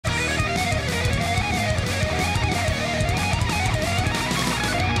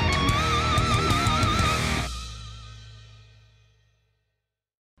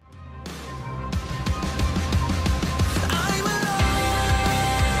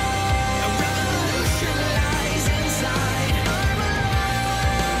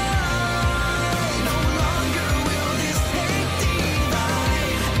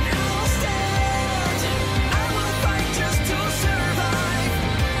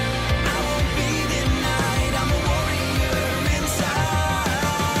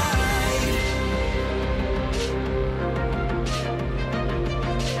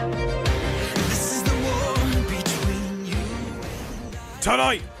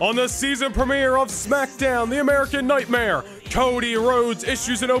Tonight, on the season premiere of SmackDown, the American Nightmare, Cody Rhodes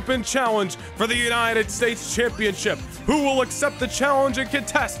issues an open challenge for the United States Championship. Who will accept the challenge and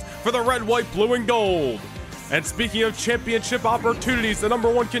contest for the red, white, blue, and gold? And speaking of championship opportunities, the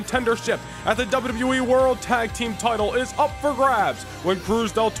 #1 contendership at the WWE World Tag Team title is up for grabs when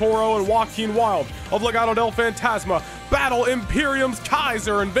Cruz del Toro and Joaquin Wilde of Legado del Fantasma battle Imperium's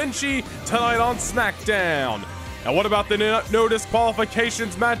Kaiser and Vinci tonight on SmackDown. And what about the no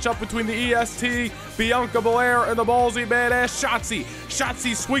disqualifications matchup between the EST, Bianca Belair, and the ballsy badass Shotzi?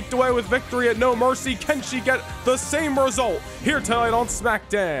 Shotzi squeaked away with victory at No Mercy. Can she get the same result here tonight on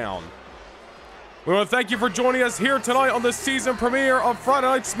SmackDown? We want to thank you for joining us here tonight on the season premiere of Friday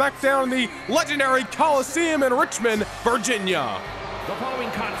Night SmackDown in the legendary Coliseum in Richmond, Virginia. The following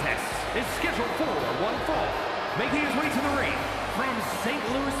contest is scheduled for one fall, making his way to the ring from St.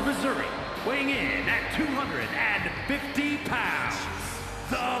 Louis, Missouri, weighing in at 250 pounds,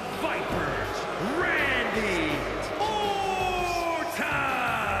 the Viper, Randy Orton!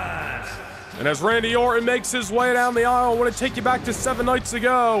 And as Randy Orton makes his way down the aisle, I want to take you back to 7 nights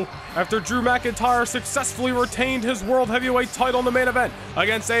ago, after Drew McIntyre successfully retained his World Heavyweight title in the main event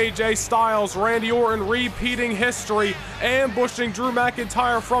against AJ Styles. Randy Orton repeating history, ambushing Drew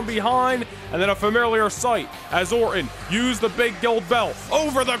McIntyre from behind, and then a familiar sight as Orton used the big gold belt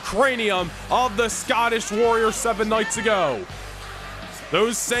over the cranium of the Scottish Warrior 7 nights ago.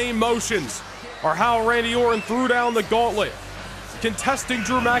 Those same motions are how Randy Orton threw down the gauntlet, contesting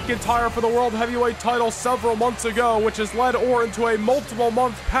Drew McIntyre for the World Heavyweight title several months ago, which has led Orton to a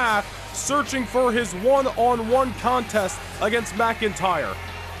multiple-month path searching for his one-on-one contest against McIntyre.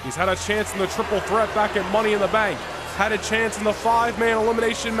 He's had a chance in the triple threat back at Money in the Bank, had a chance in the 5-man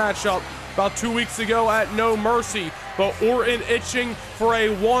elimination matchup about 2 weeks ago at No Mercy, but Orton itching for a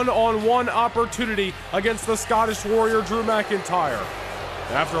one-on-one opportunity against the Scottish Warrior Drew McIntyre.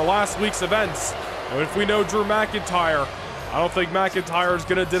 And after last week's events, if we know Drew McIntyre, I don't think McIntyre is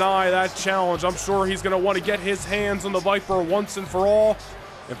going to deny that challenge. I'm sure he's going to want to get his hands on the Viper once and for all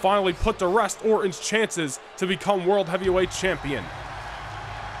and finally put to rest Orton's chances to become World Heavyweight Champion.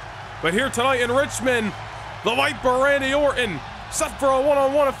 But here tonight in Richmond, the Viper Randy Orton set for a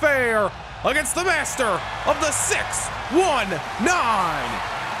one-on-one affair against the master of the 619.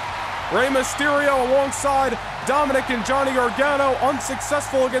 Rey Mysterio alongside Dominic and Johnny Gargano,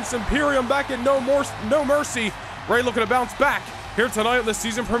 unsuccessful against Imperium back at No Mercy. Rey looking to bounce back here tonight at the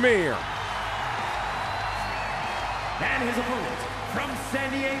season premiere. And his opponent from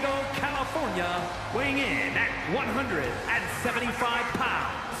San Diego, California, weighing in at 175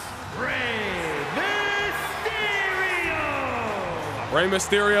 pounds, Rey Mysterio! Rey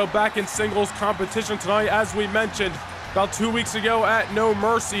Mysterio back in singles competition tonight, as we mentioned. About 2 weeks ago at No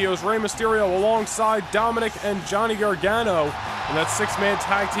Mercy, it was Rey Mysterio alongside Dominic and Johnny Gargano in that 6-man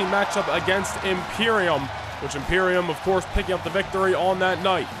tag team matchup against Imperium, which Imperium, of course, picking up the victory on that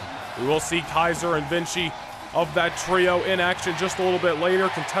night. We will see Kaiser and Vinci of that trio in action just a little bit later,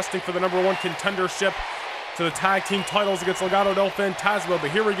 contesting for the #1 contendership to the tag team titles against Legado del Fantasma. But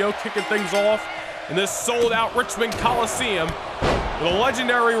here we go, kicking things off in this sold-out Richmond Coliseum with a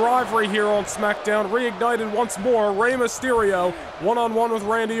legendary rivalry here on SmackDown, reignited once more. Rey Mysterio one-on-one with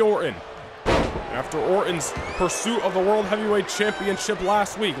Randy Orton. After Orton's pursuit of the World Heavyweight Championship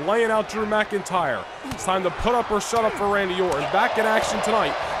last week, laying out Drew McIntyre, it's time to put up or shut up for Randy Orton. Back in action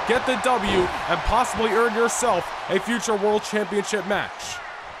tonight. Get the W and possibly earn yourself a future World Championship match.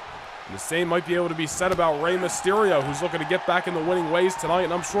 And the same might be able to be said about Rey Mysterio, who's looking to get back in the winning ways tonight,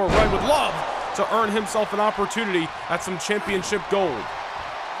 and I'm sure Rey would love to earn himself an opportunity at some championship gold.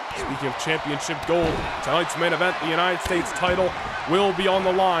 Speaking of championship gold, tonight's main event, the United States title, will be on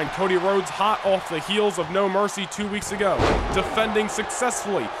the line. Cody Rhodes hot off the heels of No Mercy 2 weeks ago, defending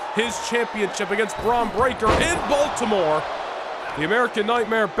successfully his championship against Braun Breaker in Baltimore. The American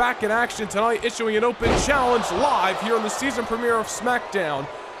Nightmare back in action tonight, issuing an open challenge live here on the season premiere of SmackDown.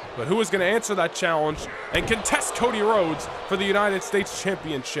 But who is going to answer that challenge and contest Cody Rhodes for the United States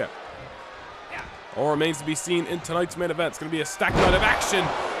Championship? All remains to be seen in tonight's main event. It's going to be a stacked night of action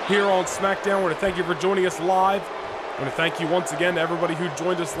here on SmackDown. I want to thank you for joining us live. I want to thank you once again to everybody who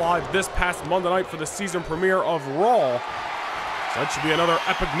joined us live this past Monday night for the season premiere of Raw. That should be another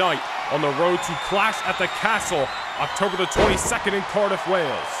epic night on the road to Clash at the Castle, October the 22nd in Cardiff,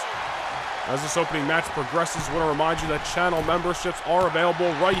 Wales. As this opening match progresses, I want to remind you that channel memberships are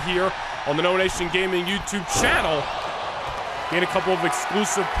available right here on the No Nation Gaming YouTube channel. Gain a couple of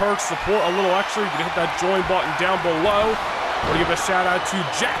exclusive perks, support a little extra. You can hit that join button down below. I want to give a shout out to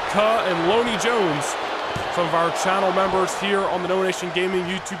Jack Cuh and Loney Jones, some of our channel members here on the No Nation Gaming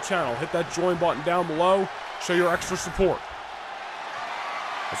YouTube channel. Hit that join button down below, show your extra support.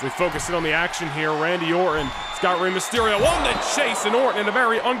 As we focus in on the action here, Randy Orton has got Rey Mysterio on the chase, and Orton in a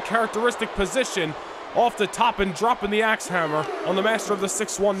very uncharacteristic position off the top and dropping the axe hammer on the master of the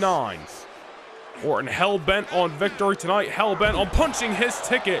 619. Orton hell-bent on victory tonight, hell-bent on punching his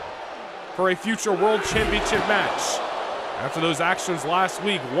ticket for a future World Championship match. After those actions last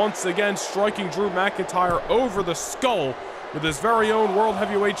week, once again striking Drew McIntyre over the skull with his very own World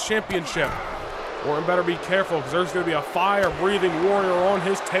Heavyweight Championship. Orton better be careful, because there's going to be a fire-breathing warrior on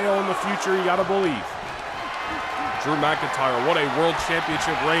his tail in the future, you gotta believe. Drew McIntyre, what a World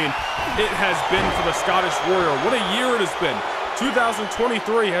Championship reign it has been for the Scottish Warrior. What a year it has been.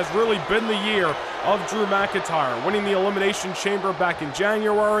 2023 has really been the year of Drew McIntyre, winning the Elimination Chamber back in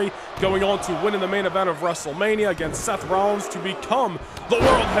January, going on to win in the main event of WrestleMania against Seth Rollins to become the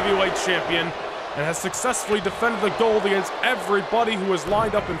World Heavyweight Champion, and has successfully defended the gold against everybody who has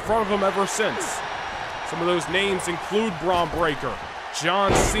lined up in front of him ever since. Some of those names include Braun Breaker,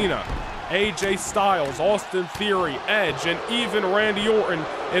 John Cena, AJ Styles, Austin Theory, Edge, and even Randy Orton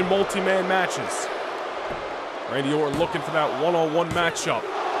in multi-man matches. Randy Orton looking for that one-on-one matchup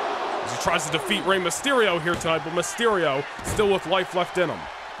as he tries to defeat Rey Mysterio here tonight, but Mysterio still with life left in him.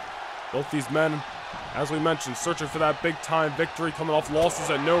 Both these men, as we mentioned, searching for that big-time victory, coming off losses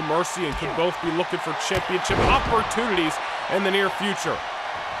at No Mercy, and could both be looking for championship opportunities in the near future.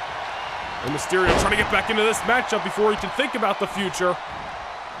 And Mysterio trying to get back into this matchup before he can think about the future.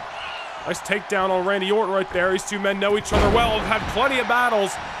 Nice takedown on Randy Orton right there. These two men know each other well, have had plenty of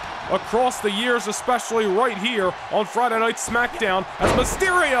battles across the years, especially right here on Friday Night SmackDown, as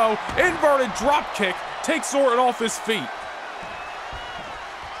Mysterio, inverted dropkick, takes Orton off his feet.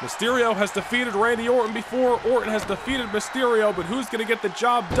 Mysterio has defeated Randy Orton before. Orton has defeated Mysterio, but who's going to get the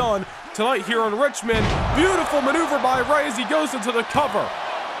job done tonight here in Richmond? Beautiful maneuver by Rey as he goes into the cover.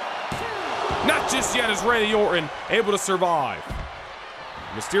 Not just yet is Randy Orton able to survive.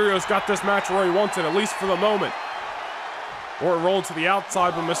 Mysterio's got this match where he wants it, at least for the moment. Orton rolling to the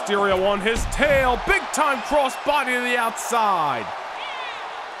outside with Mysterio on his tail. Big time cross body to the outside.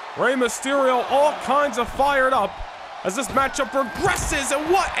 Rey Mysterio all kinds of fired up as this matchup progresses,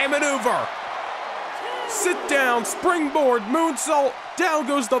 and what a maneuver! Sit down, springboard, moonsault, down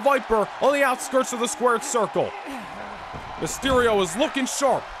goes the Viper on the outskirts of the squared circle. Mysterio is looking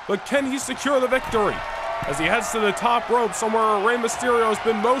sharp, but can he secure the victory? As he heads to the top rope, somewhere Rey Mysterio has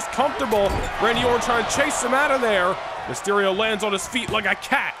been most comfortable. Randy Orton trying to chase him out of there. Mysterio lands on his feet like a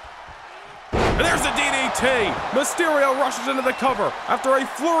cat. And there's a DDT. Mysterio rushes into the cover after a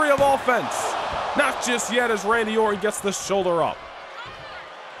flurry of offense. Not just yet as Randy Orton gets the shoulder up.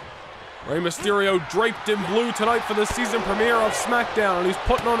 Rey Mysterio draped in blue tonight for the season premiere of SmackDown, and he's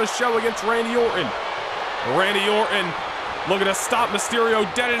putting on a show against Randy Orton. Randy Orton looking to stop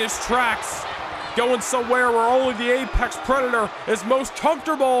Mysterio dead in his tracks. Going somewhere where only the Apex Predator is most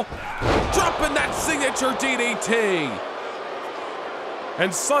comfortable. Dropping that signature DDT.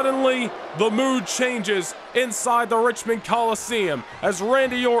 And suddenly, the mood changes inside the Richmond Coliseum as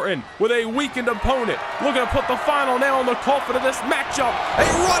Randy Orton, with a weakened opponent, looking to put the final nail in the coffin of this matchup. A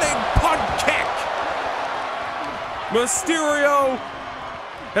running punt kick. Mysterio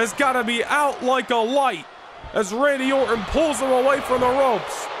has got to be out like a light as Randy Orton pulls him away from the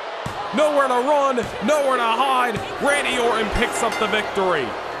ropes. Nowhere to run, nowhere to hide. Randy Orton picks up the victory.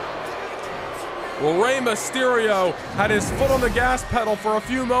 Well, Rey Mysterio had his foot on the gas pedal for a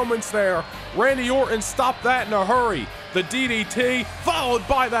few moments there. Randy Orton stopped that in a hurry. The DDT, followed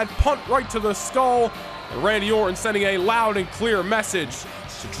by that punt right to the skull. And Randy Orton sending a loud and clear message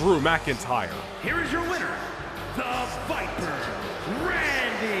to Drew McIntyre. Here is your winner, the Viper,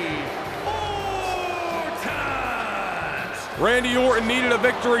 Randy Orton. Randy Orton needed a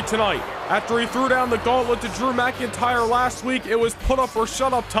victory tonight. After he threw down the gauntlet to Drew McIntyre last week, it was put up or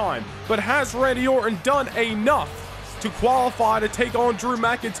shut up time. But has Randy Orton done enough to qualify to take on Drew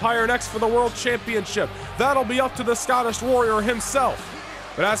McIntyre next for the World Championship? That'll be up to the Scottish Warrior himself.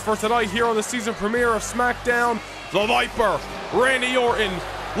 But as for tonight here on the season premiere of SmackDown, the Viper, Randy Orton,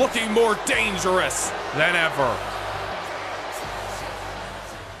 looking more dangerous than ever.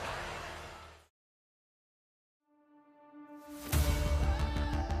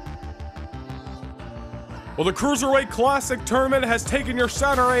 Well, the Cruiserweight Classic Tournament has taken your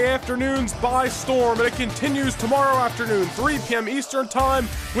Saturday afternoons by storm, and it continues tomorrow afternoon, 3 p.m. Eastern Time,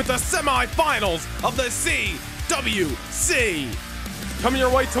 with the semifinals of the CWC. Coming your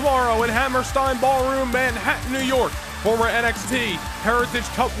way tomorrow in Hammerstein Ballroom, Manhattan, New York, former NXT Heritage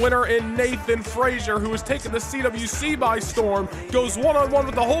Cup winner in Nathan Frazier, who has taken the CWC by storm, goes one-on-one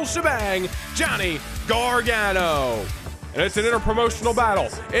with the whole shebang, Johnny Gargano. And it's an interpromotional battle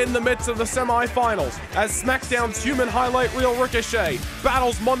in the midst of the semifinals as SmackDown's human highlight reel Ricochet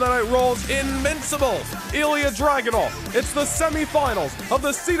battles Monday Night Raw's Invincibles, Ilya Dragunov. It's the semifinals of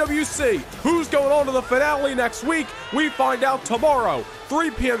the CWC. Who's going on to the finale next week? We find out tomorrow,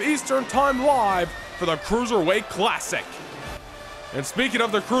 3 p.m. Eastern Time live for the Cruiserweight Classic. And speaking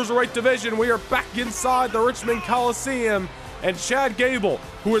of the Cruiserweight division, we are back inside the Richmond Coliseum. And Chad Gable,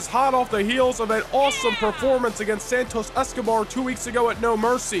 who is hot off the heels of an awesome performance against Santos Escobar 2 weeks ago at No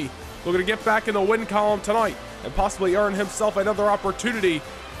Mercy, looking to get back in the win column tonight and possibly earn himself another opportunity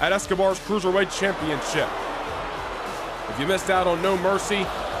at Escobar's Cruiserweight Championship. If you missed out on No Mercy,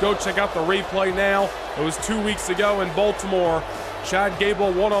 go check out the replay now. It was 2 weeks ago in Baltimore. Chad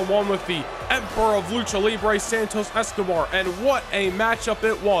Gable one-on-one with the Emperor of Lucha Libre, Santos Escobar, and what a matchup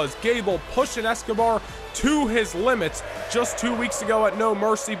it was. Gable pushing Escobar to his limits just 2 weeks ago at No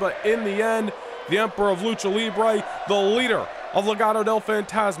Mercy, but in the end, the Emperor of Lucha Libre, the leader of Legado del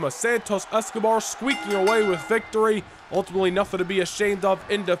Fantasma, Santos Escobar, squeaking away with victory. Ultimately, nothing to be ashamed of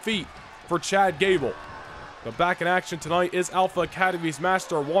in defeat for Chad Gable. But back in action tonight is Alpha Academy's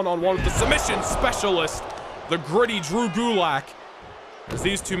master one-on-one with the submission specialist, the gritty Drew Gulak. As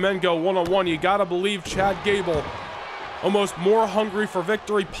these two men go one-on-one, you gotta believe Chad Gable almost more hungry for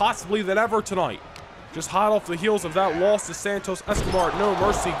victory possibly than ever tonight. Just hot off the heels of that loss to Santos Escobar at No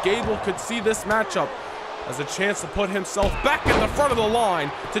Mercy, Gable could see this matchup as a chance to put himself back in the front of the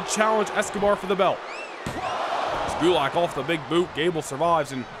line to challenge Escobar for the belt. As Gulak off the big boot, Gable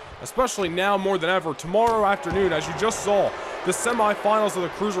survives, and especially now more than ever, tomorrow afternoon, as you just saw, the semifinals of the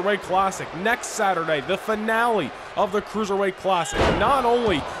Cruiserweight Classic. Next Saturday, the finale of the Cruiserweight Classic. Not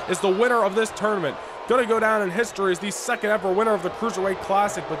only is the winner of this tournament going to go down in history as the second ever winner of the Cruiserweight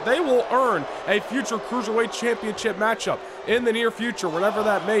Classic, but they will earn a future Cruiserweight Championship matchup in the near future, whenever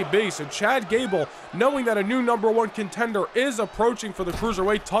that may be. So Chad Gable, knowing that a new #1 contender is approaching for the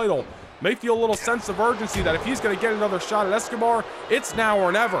Cruiserweight title, may feel a little sense of urgency that if he's going to get another shot at Escobar, it's now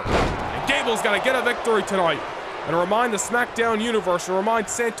or never. And Gable's got to get a victory tonight and remind the SmackDown universe and remind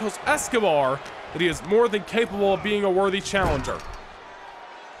Santos Escobar that he is more than capable of being a worthy challenger.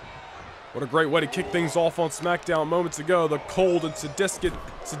 What a great way to kick things off on SmackDown moments ago. The cold and sadistic,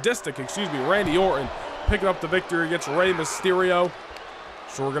 Randy Orton picking up the victory against Rey Mysterio.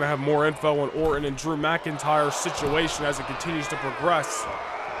 So we're going to have more info on Orton and Drew McIntyre's situation as it continues to progress.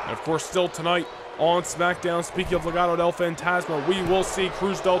 And of course, still tonight on SmackDown, speaking of Legado del Fantasma, we will see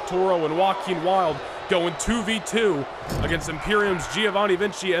Cruz del Toro and Joaquin Wilde going 2v2 against Imperium's Giovanni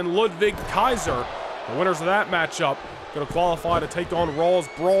Vinci and Ludwig Kaiser. The winners of that matchup going to qualify to take on Raw's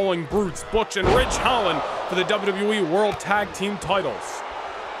Brawling Brutes, Butch and Ridge Holland, for the WWE World Tag Team titles.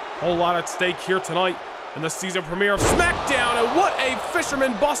 Whole lot at stake here tonight in the season premiere of SmackDown, and what a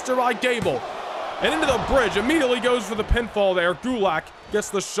fisherman buster by Gable. And into the bridge, immediately goes for the pinfall there. Gulak gets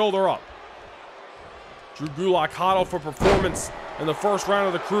the shoulder up. Drew Gulak hot off a performance in the first round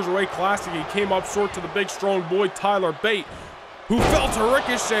of the Cruiserweight Classic. He came up short to the big strong boy Tyler Bate, who fell to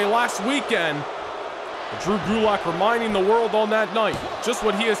Ricochet last weekend. But Drew Gulak reminding the world on that night just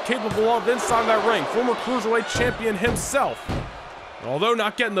what he is capable of inside that ring. Former Cruiserweight champion himself. And although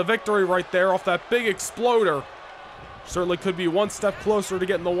not getting the victory right there off that big exploder, certainly could be one step closer to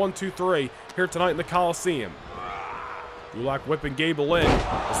getting the 1-2-3 here tonight in the Coliseum. Gulak whipping Gable in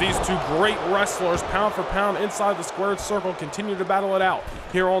as these two great wrestlers, pound for pound inside the squared circle, continue to battle it out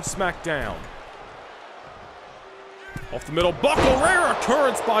here on SmackDown. Off the middle, buckle, rare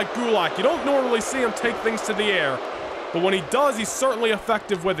occurrence by Gulak. You don't normally see him take things to the air, but when he does, he's certainly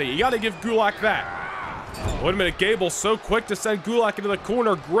effective with it. You got to give Gulak that. Wait a minute, Gable so quick to send Gulak into the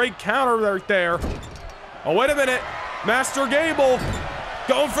corner. Great counter right there. Oh, wait a minute. Master Gable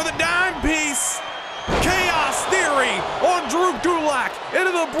going for the dime piece. Chaos Theory on Drew Gulak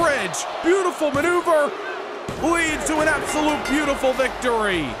into the bridge. Beautiful maneuver leads to an absolute beautiful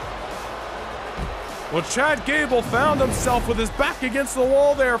victory. Well, Chad Gable found himself with his back against the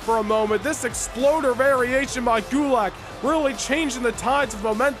wall there for a moment. This exploder variation by Gulak really changing the tides of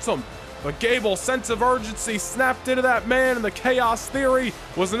momentum. But Gable's sense of urgency snapped into that man, and the Chaos Theory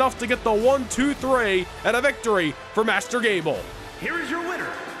was enough to get the 1-2-3 and a victory for Master Gable. Here is your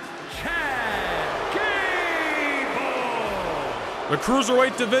winner, Chad Gable. The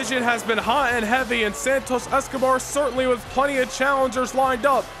Cruiserweight division has been hot and heavy, and Santos Escobar, certainly with plenty of challengers lined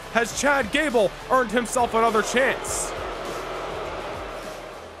up, has Chad Gable earned himself another chance.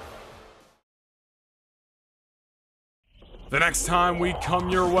 The next time we come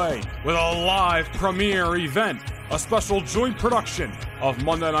your way with a live premiere event, a special joint production of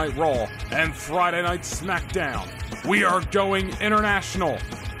Monday Night Raw and Friday Night SmackDown, we are going international.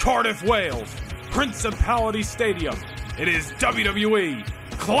 Cardiff, Wales, Principality Stadium, It is WWE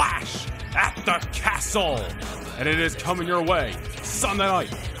Clash at the Castle. And it is coming your way Sunday night,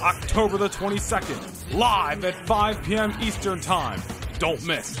 October the 22nd, live at 5 p.m. Eastern Time. Don't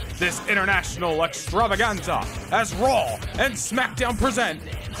miss this international extravaganza as Raw and SmackDown present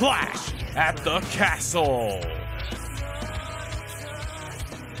Clash at the Castle.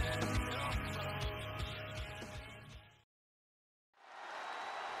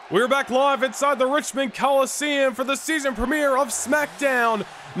 We're back live inside the Richmond Coliseum for the season premiere of SmackDown.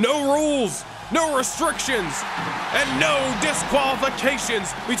 No rules, no restrictions, and no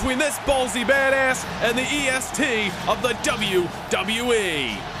disqualifications between this ballsy badass and the EST of the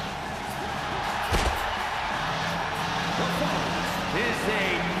WWE. It's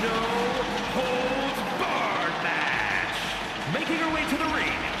a no-holds-barred match. Making her way to the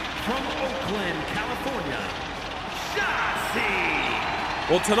ring from Oakland, California, Shotzi.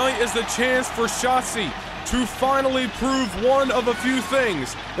 Well, tonight is the chance for Shotzi to finally prove one of a few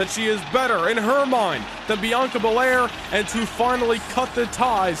things, that she is better in her mind than Bianca Belair, and to finally cut the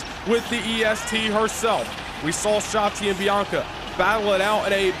ties with the EST herself. We saw Shotzi and Bianca battle it out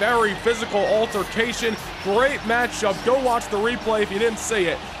in a very physical altercation. Great matchup. Go watch the replay if you didn't see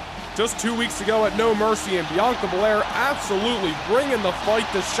it. Just 2 weeks ago at No Mercy, and Bianca Belair absolutely bringing the fight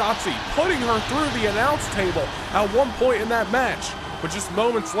to Shotzi, putting her through the announce table at one point in that match. But just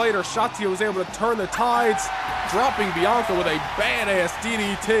moments later, Shotzi was able to turn the tides, dropping Bianca with a badass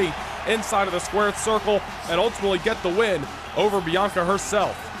DDT inside of the squared circle and ultimately get the win over Bianca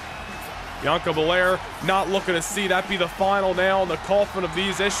herself. Bianca Belair not looking to see that be the final nail in the coffin of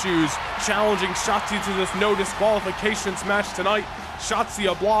these issues, challenging Shotzi to this no disqualifications match tonight. Shotzi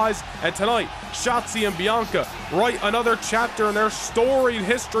obliges, and tonight, Shotzi and Bianca write another chapter in their storied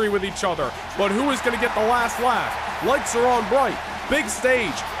history with each other. But who is going to get the last laugh? Lights are on bright. Big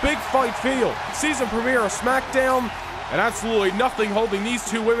stage, big fight field, season premiere of SmackDown, and absolutely nothing holding these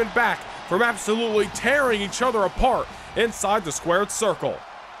two women back from absolutely tearing each other apart inside the squared circle.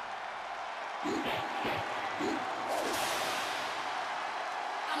 And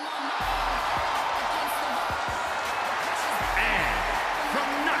from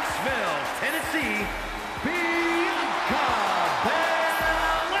Knoxville, Tennessee, Bianca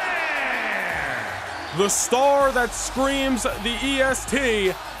Belair. The star that screams the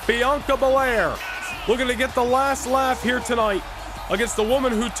EST, Bianca Belair, looking to get the last laugh here tonight against the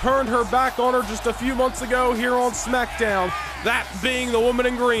woman who turned her back on her just a few months ago here on SmackDown, that being the woman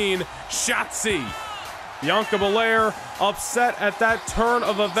in green, Shotzi. Bianca Belair upset at that turn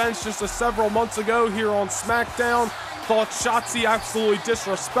of events just several months ago here on SmackDown. Thought Shotzi absolutely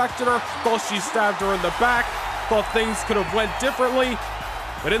disrespected her, thought she stabbed her in the back, thought things could have went differently.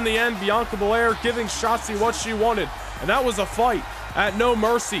 But in the end, Bianca Belair giving Shotzi what she wanted, and that was a fight at No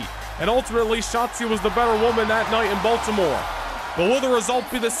Mercy. And ultimately, Shotzi was the better woman that night in Baltimore. But will the result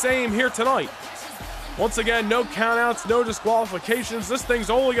be the same here tonight? Once again, no countouts, no disqualifications. This thing's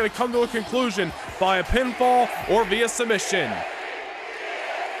only going to come to a conclusion by a pinfall or via submission.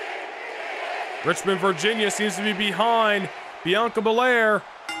 Richmond, Virginia seems to be behind Bianca Belair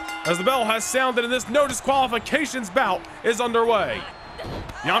as the bell has sounded and this no disqualifications bout is underway.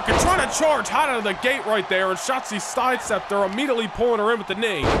 Bianca trying to charge hot out of the gate right there, and Shotzi sidestepped her, immediately pulling her in with the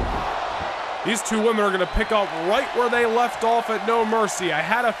knee. These two women are going to pick up right where they left off at No Mercy. I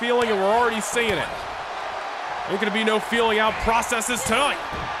had a feeling, and we're already seeing it. Ain't going to be no feeling out processes tonight.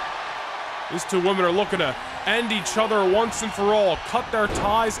 These two women are looking to end each other once and for all, cut their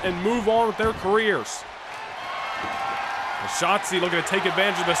ties, and move on with their careers. And Shotzi looking to take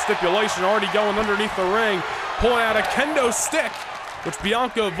advantage of the stipulation, already going underneath the ring, pulling out a kendo stick, which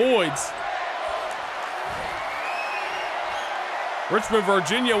Bianca avoids. Richmond,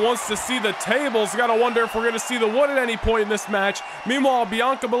 Virginia wants to see the tables. Gotta wonder if we're gonna see the wood at any point in this match. Meanwhile,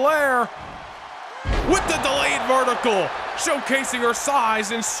 Bianca Belair with the delayed vertical, showcasing her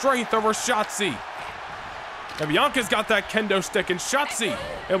size and strength over Shotzi. And Bianca's got that kendo stick, and Shotzi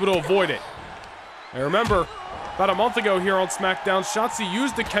able to avoid it. And remember, about a month ago here on SmackDown, Shotzi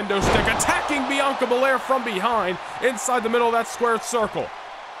used the kendo stick, attacking Bianca Belair from behind inside the middle of that squared circle.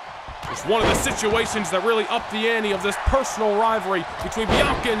 It's one of the situations that really upped the ante of this personal rivalry between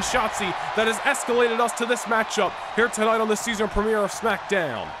Bianca and Shotzi that has escalated us to this matchup here tonight on the season premiere of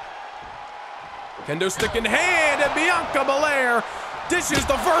SmackDown. Kendo stick in hand, and Bianca Belair dishes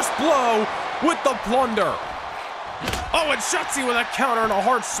the first blow with the plunder. Oh, and Shotzi with a counter and a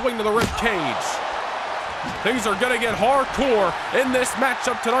hard swing to the rib cage. Things are gonna get hardcore in this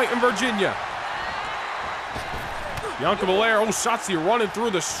matchup tonight in Virginia. Bianca Belair, oh, Shotzi running through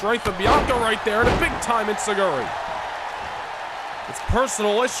the strength of Bianca right there, and a big time Enziguri. It's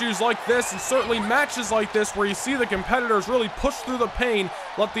personal issues like this, and certainly matches like this, where you see the competitors really push through the pain,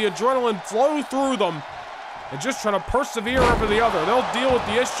 let the adrenaline flow through them, and just trying to persevere over the other. They'll deal with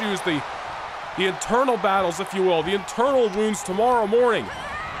the issues, the internal battles, if you will, the internal wounds tomorrow morning.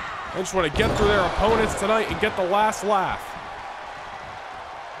 They just want to get through their opponents tonight and get the last laugh.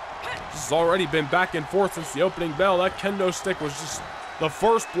 This has already been back and forth since the opening bell. That kendo stick was just the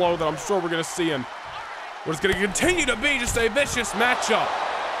first blow that I'm sure we're going to see in what is going to continue to be just a vicious matchup.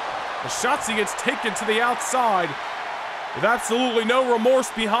 As Shotzi gets taken to the outside with absolutely no remorse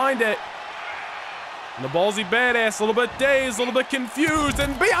behind it. And the ballsy badass, a little bit dazed, a little bit confused,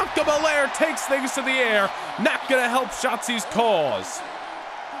 and Bianca Belair takes things to the air. Not going to help Shotzi's cause.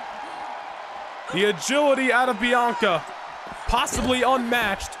 The agility out of Bianca, possibly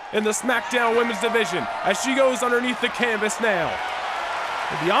unmatched in the SmackDown Women's Division, as she goes underneath the canvas now.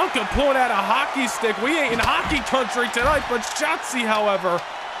 Bianca pulling out a hockey stick. We ain't in hockey country tonight, but Shotzi, however,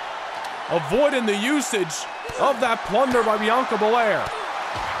 avoiding the usage of that plunder by Bianca Belair.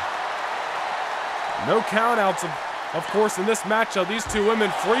 No countouts, of course, in this matchup. These two women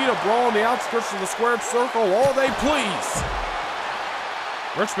free to brawl on the outskirts of the squared circle all they please.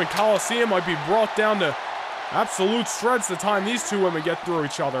 Richmond Coliseum might be brought down to absolute shreds the time these two women get through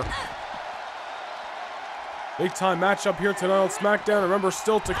each other. Big time matchup here tonight on SmackDown. Remember,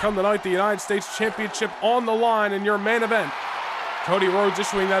 still to come tonight, the United States Championship on the line in your main event. Cody Rhodes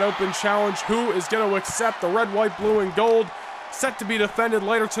issuing that open challenge. Who is going to accept the red, white, blue, and gold? Set to be defended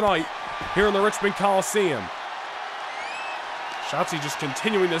later tonight here in the Richmond Coliseum. Shotzi just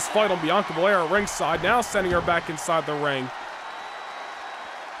continuing this fight on Bianca Belair at ringside, now sending her back inside the ring.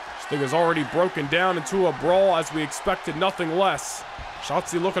 This thing has already broken down into a brawl as we expected, nothing less.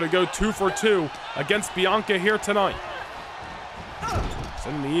 Shotzi looking to go 2 for 2 against Bianca here tonight.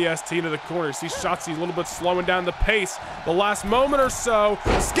 Sending the EST into the corner. You see Shotzi a little bit slowing down the pace. The last moment or so,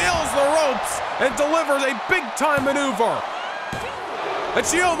 scales the ropes and delivers a big-time maneuver. And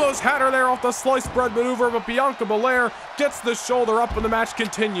she almost had her there off the sliced bread maneuver, but Bianca Belair gets the shoulder up and the match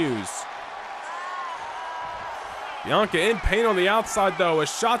continues. Bianca in pain on the outside, though, as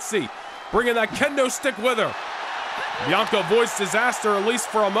Shotzi bringing that kendo stick with her. Bianca avoids disaster, at least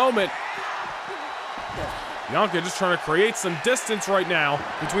for a moment. Bianca just trying to create some distance right now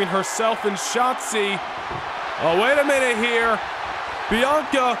between herself and Shotzi. Oh, wait a minute here.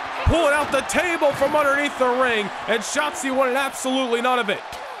 Bianca pulling out the table from underneath the ring, and Shotzi wanted absolutely none of it.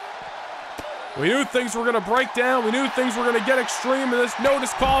 We knew things were going to break down. We knew things were going to get extreme in this no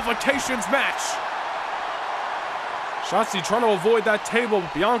disqualifications match. Shotzi trying to avoid that table,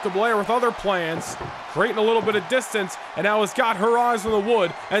 but Bianca Belair with other plans, creating a little bit of distance, and now has got her eyes on the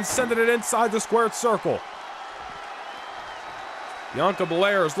wood and sending it inside the squared circle. Bianca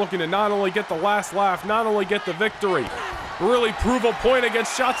Belair is looking to not only get the last laugh, not only get the victory, really prove a point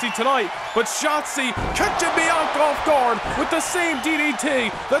against Shotzi tonight, but Shotzi catching Bianca off guard with the same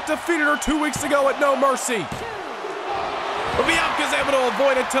DDT that defeated her 2 weeks ago at No Mercy. But Bianca's able to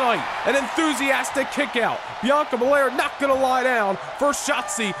avoid it tonight. An enthusiastic kick out. Bianca Belair not gonna lie down for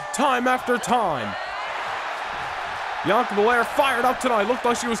Shotzi time after time. Bianca Belair fired up tonight. Looked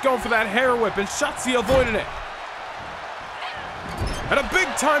like she was going for that hair whip, and Shotzi avoided it. And a big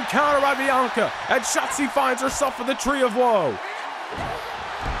time counter by Bianca, and Shotzi finds herself in the tree of woe.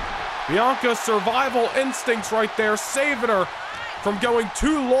 Bianca's survival instincts right there, saving her from going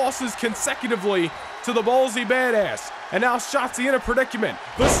 2 losses consecutively to the ballsy badass. And now Shotzi in a predicament.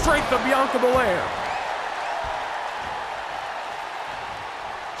 The strength of Bianca Belair.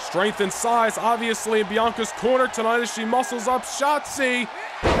 Strength and size obviously in Bianca's corner tonight as she muscles up Shotzi.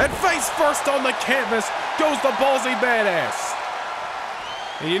 And face first on the canvas goes the ballsy badass.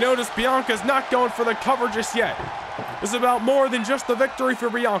 And you notice Bianca's not going for the cover just yet. This is about more than just the victory for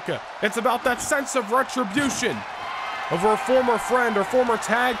Bianca. It's about that sense of retribution over her former friend, her former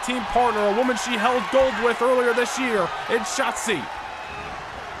tag team partner, a woman she held gold with earlier this year in Shotzi.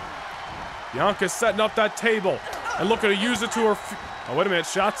 Bianca's setting up that table and looking to use it to her. Oh, wait a minute,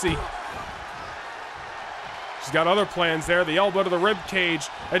 Shotzi. She's got other plans there. The elbow to the rib cage.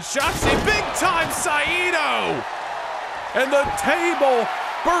 And Shotzi, big time Saito! And the table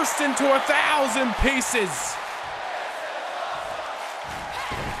burst into 1,000 pieces.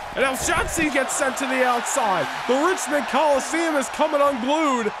 And now Shotzi gets sent to the outside. The Richmond Coliseum is coming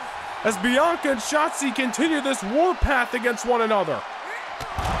unglued as Bianca and Shotzi continue this warpath against one another.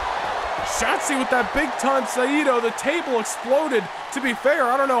 Shotzi with that big time Saito. The table exploded. To be fair,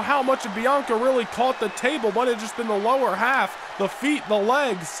 I don't know how much of Bianca really caught the table. Might have just been the lower half, the feet, the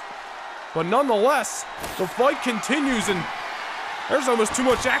legs. But nonetheless, the fight continues, and There's almost too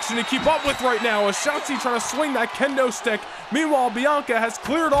much action to keep up with right now as Shotzi trying to swing that kendo stick. Meanwhile, Bianca has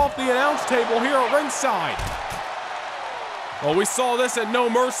cleared off the announce table here at ringside. Well, we saw this at No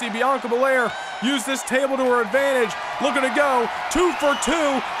Mercy. Bianca Belair used this table to her advantage. Looking to go 2 for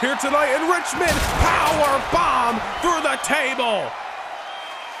 2 here tonight in Richmond. Power bomb through the table.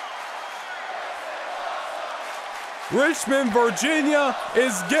 Richmond, Virginia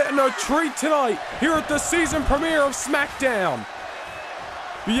is getting a treat tonight here at the season premiere of SmackDown.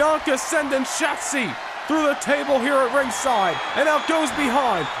 Bianca sending Shotzi through the table here at ringside, and out goes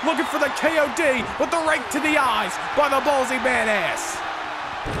behind, looking for the KOD with the rake to the eyes by the ballsy badass.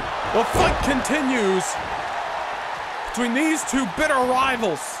 The fight continues between these two bitter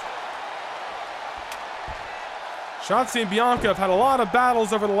rivals. Shotzi and Bianca have had a lot of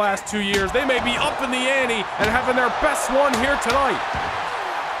battles over the last 2 years. They may be up in the ante and having their best one here tonight.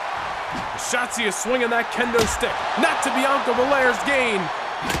 Shotzi is swinging that kendo stick, not to Bianca Belair's gain.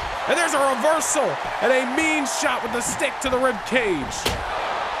 And there's a reversal and a mean shot with the stick to the rib cage.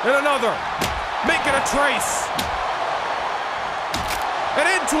 And another, making a trace. And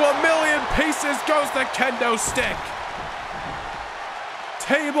into a million pieces goes the kendo stick.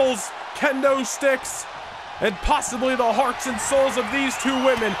 Tables, kendo sticks, and possibly the hearts and souls of these two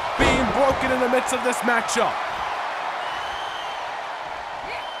women being broken in the midst of this matchup.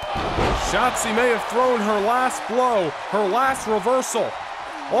 Shotzi may have thrown her last blow, her last reversal,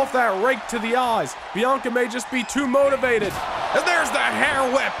 off that rake to the eyes. Bianca may just be too motivated. And there's the hair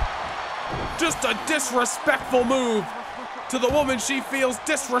whip. Just a disrespectful move to the woman she feels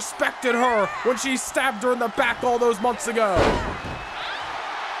disrespected her when she stabbed her in the back all those months ago.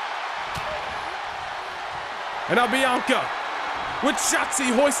 And now Bianca with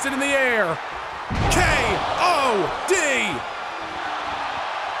Shotzi hoisted in the air. K.O.D.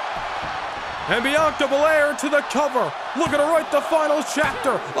 And Bianca Belair to the cover, looking to write the final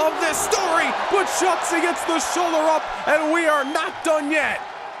chapter of this story, but Shotzi gets the shoulder up, and we are not done yet.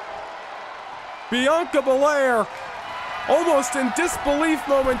 Bianca Belair almost in disbelief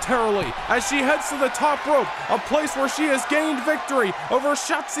momentarily as she heads to the top rope, a place where she has gained victory over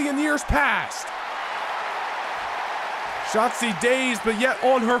Shotzi in years past. Shotzi dazed, but yet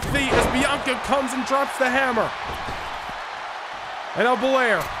on her feet as Bianca comes and drops the hammer. And now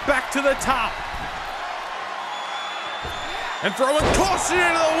Belair back to the top. And throwing caution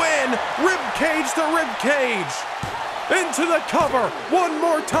into the wind. Rib cage to rib cage. Into the cover. One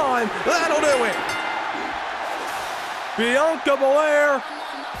more time. That'll do it. Bianca Belair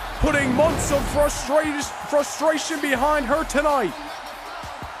putting months of frustration behind her tonight.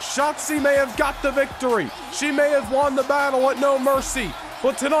 Shotzi may have got the victory. She may have won the battle at No Mercy.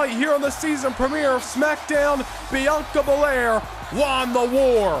 But tonight, here on the season premiere of SmackDown, Bianca Belair won the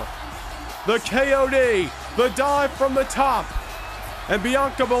war. The KOD, the dive from the top. And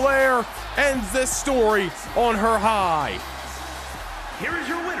Bianca Belair ends this story on her high. Here is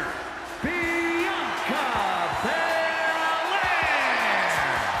your winner, Bianca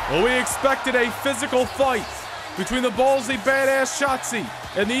Belair. Well, we expected a physical fight between the ballsy badass Shotzi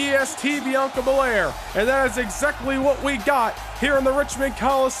and the EST Bianca Belair, and that is exactly what we got here in the Richmond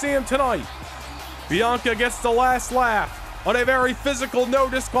Coliseum tonight. Bianca gets the last laugh on a very physical no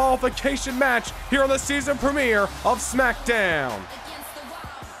disqualification match here on the season premiere of SmackDown.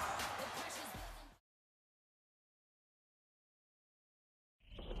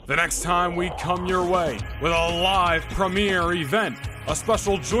 The next time we come your way with a live premiere event, a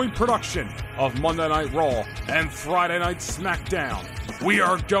special joint production of Monday Night Raw and Friday Night SmackDown, we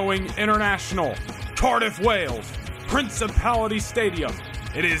are going international. Cardiff, Wales, Principality Stadium.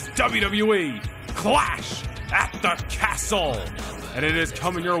 It is WWE Clash at the Castle. And it is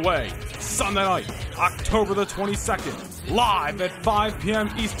coming your way Sunday night, October the 22nd, live at 5 p.m.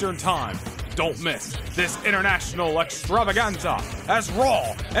 Eastern Time. Don't miss this international extravaganza as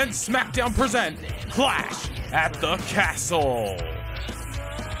Raw and SmackDown present Clash at the Castle.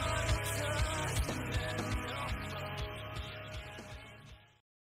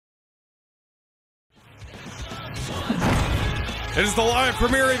 It is the live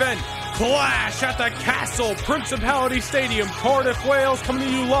premiere event, Clash at the Castle, Principality Stadium, Cardiff, Wales, coming to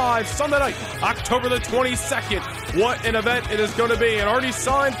you live Sunday night, October the 22nd. What an event it is going to be, and already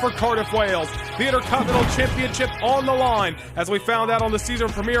signed for Cardiff, Wales. The Intercontinental Championship on the line, as we found out on the season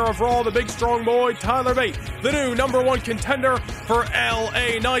premiere of Raw, the big strong boy, Tyler Bate, the new #1 contender for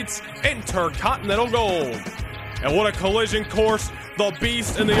LA Knight's Intercontinental Gold. And what a collision course the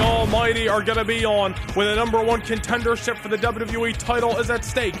Beast and the Almighty are going to be on, when the #1 contendership for the WWE title is at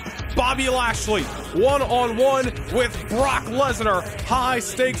stake. Bobby Lashley, one-on-one with Brock Lesnar. High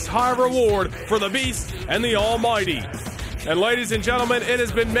stakes, high reward for the Beast and the Almighty. And ladies and gentlemen, it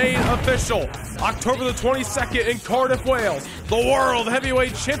has been made official. October the 22nd in Cardiff, Wales, the World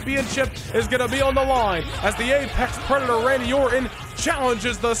Heavyweight Championship is going to be on the line as the Apex Predator Randy Orton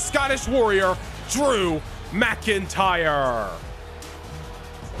challenges the Scottish Warrior Drew McIntyre.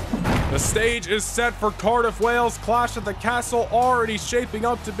 The stage is set for Cardiff, Wales. Clash at the Castle already shaping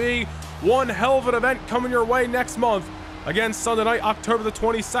up to be one hell of an event coming your way next month. Again, Sunday night, October the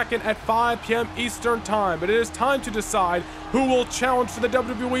 22nd at 5 p.m. Eastern Time. But it is time to decide who will challenge for the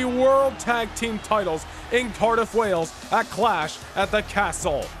WWE World Tag Team titles in Cardiff, Wales at Clash at the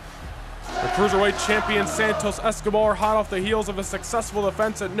Castle. The Cruiserweight Champion Santos Escobar hot off the heels of a successful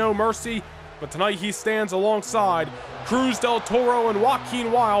defense at No Mercy. But tonight he stands alongside Cruz del Toro and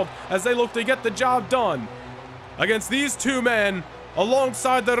Joaquin Wilde as they look to get the job done against these two men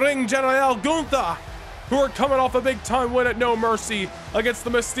alongside the Ring General Gunther, who are coming off a big-time win at No Mercy against the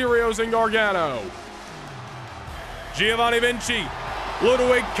Mysterios and Gargano. Giovanni Vinci,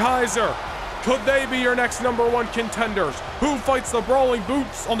 Ludwig Kaiser, could they be your next #1 contenders? Who fights the Brawling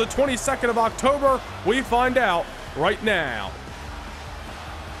Boots on the 22nd of October? We find out right now.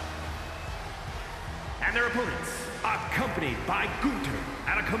 And their opponents, accompanied by Gunther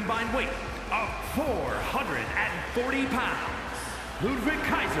at a combined weight of 440 pounds. Ludwig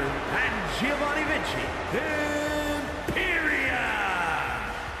Kaiser and Giovanni Vinci, Imperium!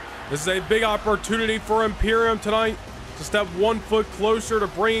 This is a big opportunity for Imperium tonight to step 1 foot closer to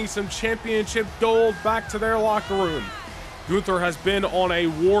bringing some championship gold back to their locker room. Gunther has been on a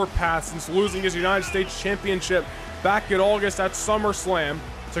warpath since losing his United States Championship back in August at SummerSlam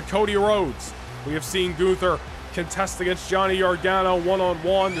to Cody Rhodes. We have seen Gunther contest against Johnny Gargano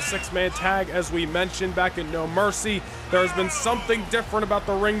one-on-one, the 6-man tag, as we mentioned back in No Mercy. There has been something different about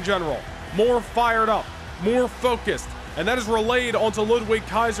the Ring General. More fired up, more focused, and that is relayed onto Ludwig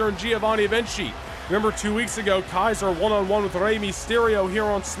Kaiser and Giovanni Vinci. Remember 2 weeks ago, Kaiser one-on-one with Rey Mysterio here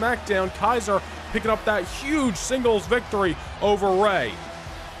on SmackDown. Kaiser picking up that huge singles victory over Rey.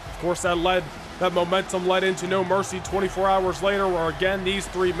 Of course, that momentum led into No Mercy 24 hours later, where again these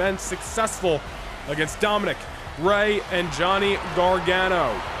three men successful against Dominic, Rey, and Johnny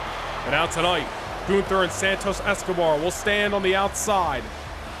Gargano. And now tonight, Gunther and Santos Escobar will stand on the outside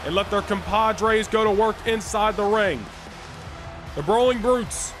and let their compadres go to work inside the ring. The Brawling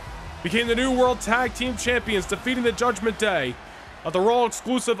Brutes became the new World Tag Team Champions, defeating the Judgment Day at the Raw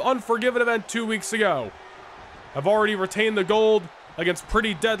exclusive Unforgiven event 2 weeks ago. Have already retained the gold against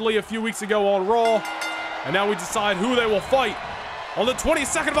Pretty Deadly a few weeks ago on Raw. And now we decide who they will fight on the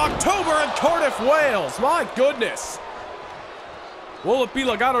 22nd of October in Cardiff, Wales. My goodness. Will it be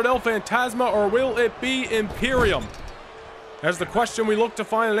Legado del Fantasma or will it be Imperium? That's the question we look to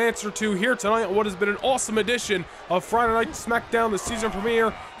find an answer to here tonight on what has been an awesome edition of Friday Night SmackDown, the season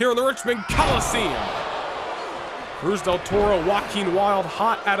premiere here in the Richmond Coliseum. Cruz del Toro, Joaquin Wilde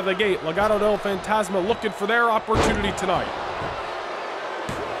hot out of the gate. Legado del Fantasma looking for their opportunity tonight.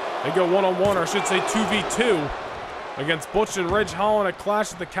 They go one-on-one, or I should say 2v2, against Butch and Ridge Holland at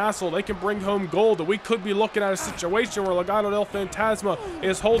Clash at the Castle. They can bring home gold, and we could be looking at a situation where Legado del Fantasma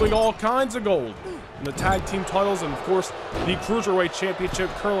is holding all kinds of gold in the tag team titles, and of course the Cruiserweight Championship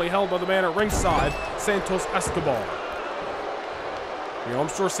currently held by the man at ringside, Santos Escobar. You know, I'm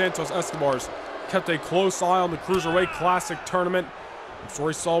sure Santos Escobar's kept a close eye on the Cruiserweight Classic tournament. I'm sure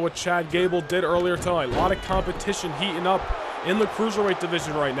he saw what Chad Gable did earlier tonight. A lot of competition heating up in the Cruiserweight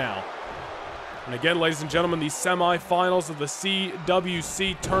division right now. And again, ladies and gentlemen, the semifinals of the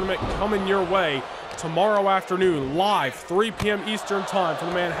CWC tournament coming your way tomorrow afternoon, live, 3 p.m. Eastern Time from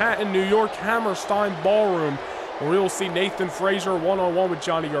the Manhattan, New York Hammerstein Ballroom, where we will see Nathan Frazier one-on-one with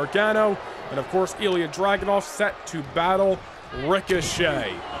Johnny Gargano, and of course, Ilya Dragunov set to battle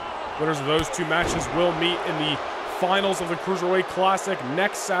Ricochet. Winners of those two matches will meet in the finals of the Cruiserweight Classic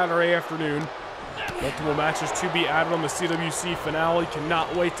next Saturday afternoon. Multiple matches to be added on the CWC finale.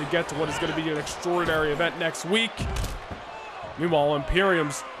 Cannot wait to get to what is going to be an extraordinary event next week. Meanwhile,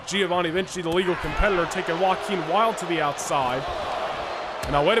 Imperium's Giovanni Vinci, the legal competitor, taking Joaquin Wilde to the outside.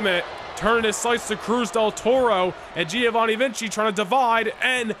 And now, wait a minute. Turning his sights to Cruz del Toro and Giovanni Vinci trying to divide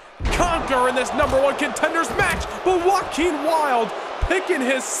and conquer in this #1 contenders match. But Joaquin Wilde picking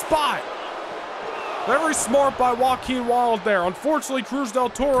his spot. Very smart by Joaquin Wilde there. Unfortunately, Cruz del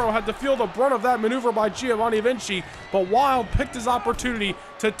Toro had to feel the brunt of that maneuver by Giovanni Vinci, but Wilde picked his opportunity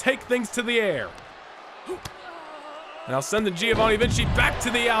to take things to the air. Now sending Giovanni Vinci back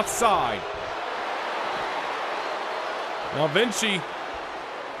to the outside. Now Vinci,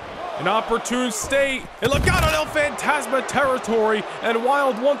 an opportune state in Legado del Fantasma territory, and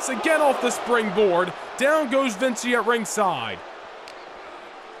Wilde once again off the springboard. Down goes Vinci at ringside.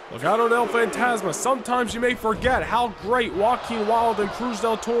 Legado del Fantasma. Sometimes you may forget how great Joaquin Wilde and Cruz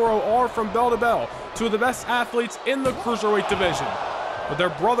del Toro are from bell to bell, two of the best athletes in the cruiserweight division. But their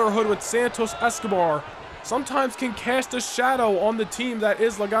brotherhood with Santos Escobar sometimes can cast a shadow on the team that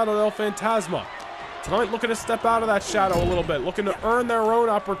is Legado del Fantasma. Tonight, looking to step out of that shadow a little bit, looking to earn their own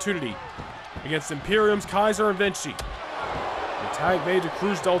opportunity against Imperium's Kaiser and Vinci. The tag made to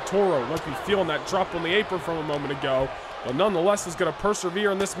Cruz del Toro. Might be feeling that drop on the apron from a moment ago, but nonetheless is going to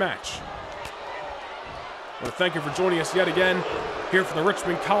persevere in this match. I want to thank you for joining us yet again here from the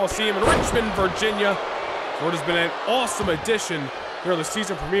Richmond Coliseum in Richmond, Virginia. What has been an awesome addition here on the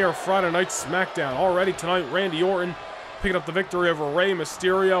season premiere of Friday Night SmackDown. Already tonight, Randy Orton picking up the victory over Rey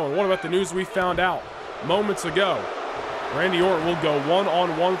Mysterio. And what about the news we found out moments ago? Randy Orton will go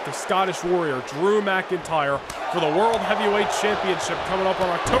one-on-one with the Scottish Warrior, Drew McIntyre, for the World Heavyweight Championship coming up on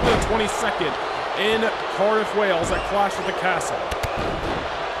October the 22nd in Cardiff, Wales at Clash at the Castle.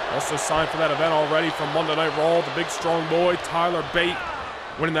 Also signed for that event already from Monday Night Raw, the big strong boy, Tyler Bate,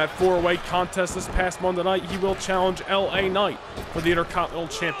 winning that four-way contest this past Monday night. He will challenge LA Knight for the Intercontinental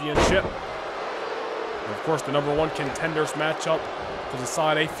Championship. And of course, the #1 contenders matchup to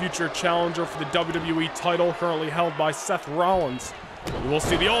decide a future challenger for the WWE title, currently held by Seth Rollins. We will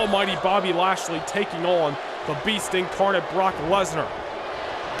see the almighty Bobby Lashley taking on the Beast Incarnate Brock Lesnar.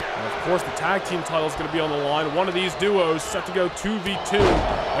 And of course, the tag team title is going to be on the line. One of these duos set to go 2v2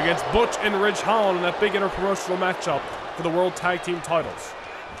 against Butch and Ridge Holland in that big interpromotional matchup for the World Tag Team titles.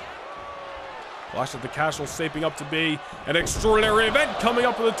 Clash at the Castle shaping up to be an extraordinary event coming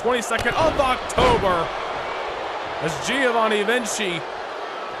up on the 22nd of October. As Giovanni Vinci,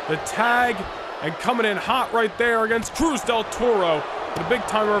 the tag, and coming in hot right there against Cruz del Toro. The big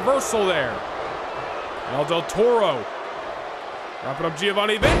time reversal there. Now Del Toro wrapping up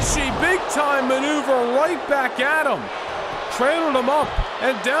Giovanni Vinci. Big time maneuver right back at him. Cradled him up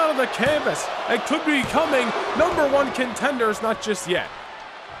and down to the canvas. And could be becoming #1 contenders, not just yet.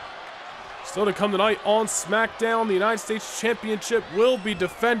 Still to come tonight on SmackDown, the United States Championship will be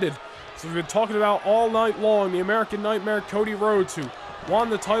defended. So we've been talking about all night long, the American Nightmare Cody Rhodes, who won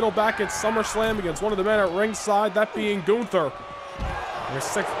the title back at SummerSlam against one of the men at ringside, that being Gunther. And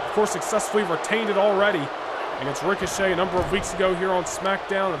of course, successfully retained it already against Ricochet a number of weeks ago here on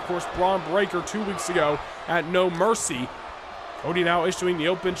SmackDown. And of course, Braun Breaker 2 weeks ago at No Mercy. Cody now issuing the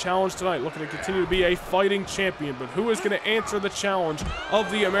open challenge tonight, looking to continue to be a fighting champion. But who is going to answer the challenge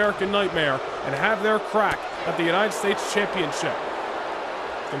of the American Nightmare and have their crack at the United States Championship?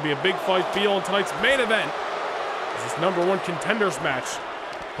 It's going to be a big fight feel in tonight's main event as this #1 contenders match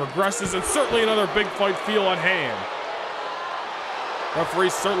progresses, and certainly another big fight feel at hand. Referee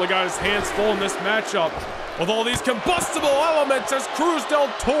certainly got his hands full in this matchup with all these combustible elements as Cruz del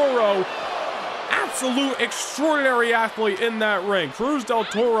Toro, absolute extraordinary athlete in that ring. Cruz del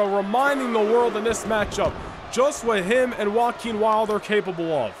Toro reminding the world in this matchup just what him and Joaquin Wilde are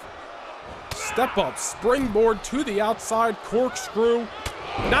capable of. Step up, springboard to the outside, corkscrew.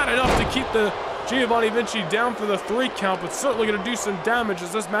 Not enough to keep the Giovanni Vinci down for the 3 count, but certainly going to do some damage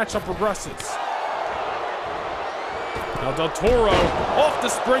as this matchup progresses. Now Del Toro off the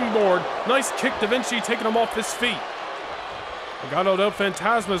springboard. Nice kick to Vinci, taking him off his feet. Legado del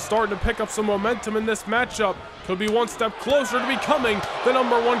Fantasma is starting to pick up some momentum in this matchup. Could be one step closer to becoming the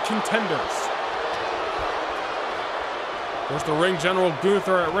 #1 contenders. Of course, the ring general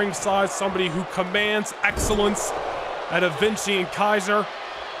Gunther at ringside, somebody who commands excellence out of Vinci and Kaiser.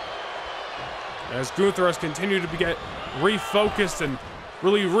 As Gunther has continued to get refocused and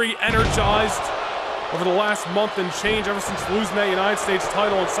really re-energized over the last month and change, ever since losing that United States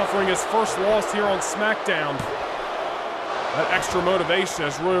title and suffering his first loss here on SmackDown. That extra motivation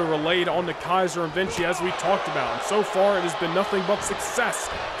has really relayed on to Kaiser and Vinci, as we talked about. And so far, it has been nothing but success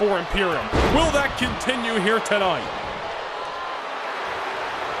for Imperium. Will that continue here tonight?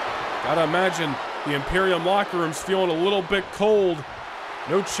 Gotta imagine the Imperium locker room's feeling a little bit cold.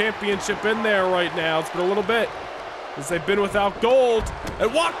 No championship in there right now. It's been a little bit as they've been without gold.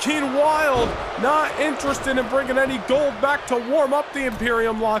 And Joaquin Wilde not interested in bringing any gold back to warm up the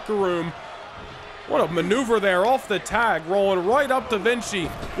Imperium locker room. What a maneuver there off the tag, rolling right up to Vinci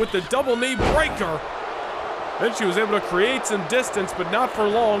with the double knee breaker. Vinci was able to create some distance, but not for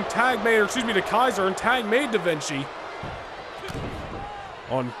long. Tag made, or excuse me, to Kaiser, and tag made to Vinci.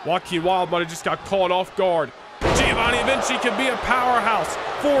 On Joaquin Wilde might have just got caught off guard. Giovanni Vinci can be a powerhouse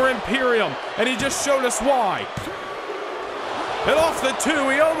for Imperium, and he just showed us why. And off the 2,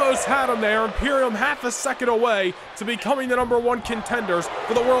 he almost had him there. Imperium half a second away to becoming the #1 contenders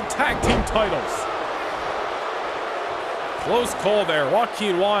for the World Tag Team titles. Close call there.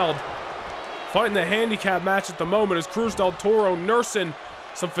 Joaquin Wilde fighting the handicap match at the moment as Cruz del Toro nursing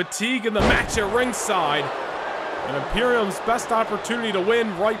some fatigue in the match at ringside. And Imperium's best opportunity to win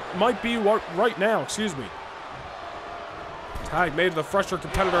might be right now, excuse me. Tag made to the fresher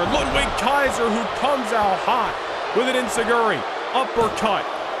competitor, Ludwig Kaiser, who comes out hot with an enziguri. Uppercut.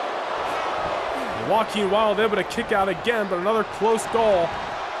 And Joaquin Wilde able to kick out again, but another close goal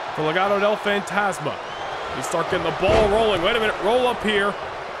for Legado del Fantasma. They start getting the ball rolling. Wait a minute, roll up here.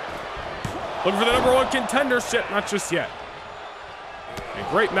 Looking for the #1 contendership, not just yet. A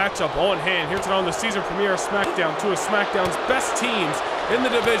great matchup on hand here tonight on the season premiere of SmackDown. Two of SmackDown's best teams in the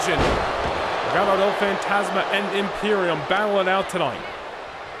division. Legado del Fantasma and Imperium battling out tonight.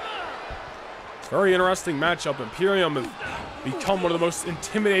 It's a very interesting matchup. Imperium have become one of the most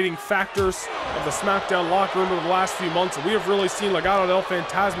intimidating factors of the SmackDown locker room over the last few months. And we have really seen Legado del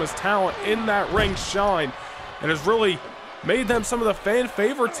Fantasma's talent in that ring shine, and has really made them some of the fan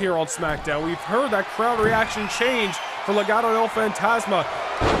favorites here on SmackDown. We've heard that crowd reaction change for Legado del Fantasma.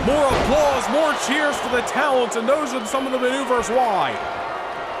 More applause, more cheers for the talents, and those are some of the maneuvers why.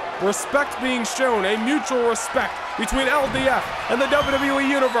 Respect being shown, a mutual respect between LDF and the WWE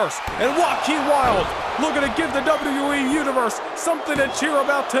Universe. And Joaquin Wilde looking to give the WWE Universe something to cheer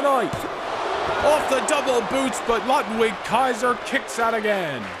about tonight. Off the double boots, but Ludwig Kaiser kicks out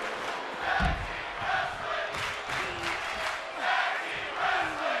again.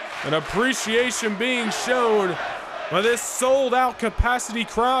 An appreciation being shown by this sold-out capacity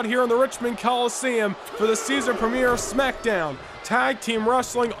crowd here in the Richmond Coliseum for the season premiere of SmackDown. Tag Team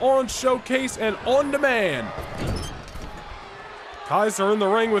Wrestling on Showcase and on demand. Kaiser in the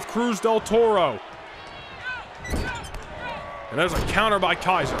ring with Cruz del Toro. And there's a counter by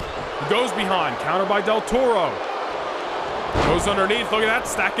Kaiser, who goes behind, counter by del Toro. Goes underneath, look at that,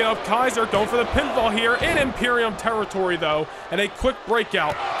 stacking up Kaiser, going for the pinfall here in Imperium territory though, and a quick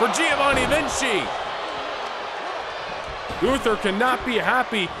breakout for Giovanni Vinci. Luther cannot be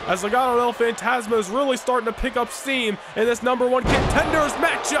happy as Legado del Fantasma is really starting to pick up steam in this #1 contenders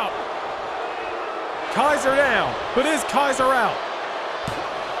matchup. Kaiser down, but is Kaiser out?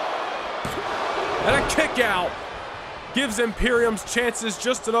 And a kick out gives Imperium's chances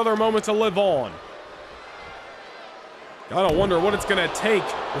just another moment to live on. Gotta wonder what it's gonna take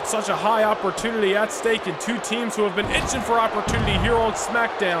with such a high opportunity at stake and two teams who have been itching for opportunity here on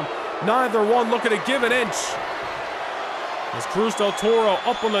SmackDown. Neither one looking to give an inch. As Cruz del Toro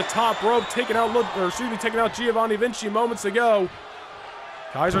up on the top rope, taking out Giovanni Vinci moments ago.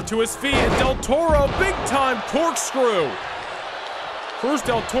 Kaiser to his feet, and del Toro, big time corkscrew. Cruz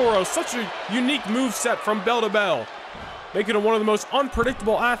del Toro, such a unique moveset from bell to bell, making him one of the most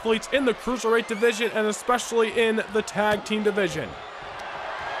unpredictable athletes in the Cruiserweight division and especially in the Tag Team division.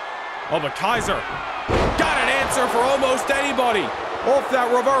 Oh, but Kaiser got an answer for almost anybody. Off that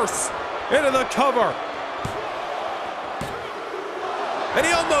reverse, into the cover. And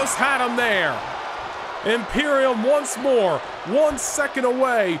he almost had him there. Imperium once more, 1 second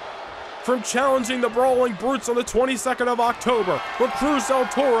away from challenging the Brawling Brutes on the 22nd of October. But Cruz del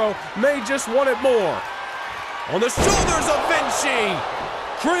Toro may just want it more. On the shoulders of Vinci,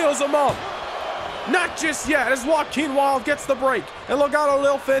 creels him up. Not just yet as Joaquin Wilde gets the break, and Legado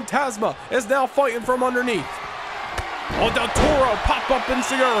del Fantasma is now fighting from underneath. Oh, del Toro pop-up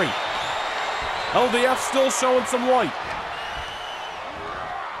enziguri. LDF still showing some light.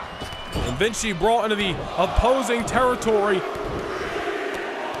 And Vinci brought into the opposing territory.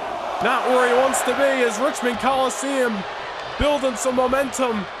 Not where he wants to be as Richmond Coliseum building some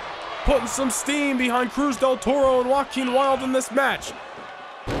momentum, putting some steam behind Cruz del Toro and Joaquin Wilde in this match.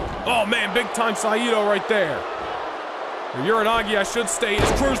 Oh man, big time Saito right there. Or Uranagi, I should state,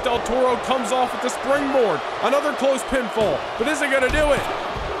 as Cruz del Toro comes off with the springboard. Another close pinfall, but is it gonna do it?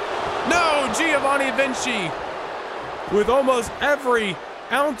 No, Giovanni Vinci, with almost every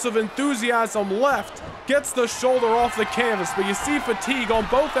ounce of enthusiasm left, gets the shoulder off the canvas, but you see fatigue on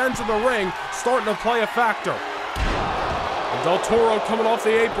both ends of the ring starting to play a factor. And del Toro coming off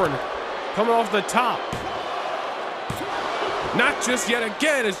the apron, coming off the top. Not just yet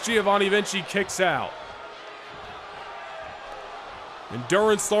again as Giovanni Vinci kicks out.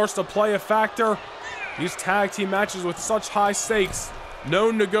 Endurance starts to play a factor. These tag team matches with such high stakes,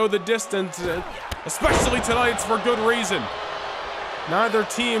 known to go the distance, especially tonight, it's for good reason. Neither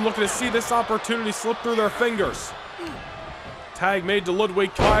team looking to see this opportunity slip through their fingers. Tag made to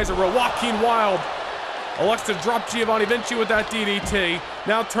Ludwig Kaiser, where Joaquin Wilde elects to drop Giovanni Vinci with that DDT.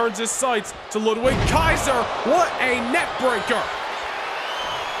 Now turns his sights to Ludwig Kaiser. What a neck breaker.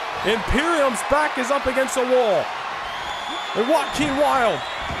 Imperium's back is up against the wall. And Joaquin Wilde,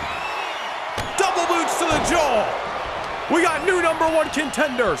 double boots to the jaw. We got new #1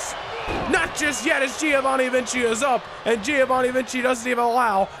 contenders. Not just yet, as Giovanni Vinci is up, and Giovanni Vinci doesn't even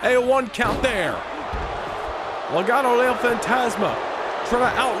allow a 1 count there. Legado del Fantasma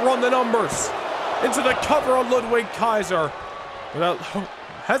trying to outrun the numbers into the cover of Ludwig Kaiser without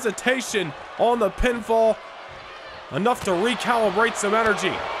hesitation on the pinfall, enough to recalibrate some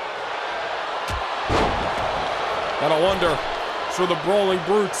energy. Gotta wonder, sure the Brawling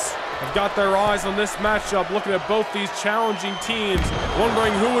Brutes have got their eyes on this matchup, looking at both these challenging teams,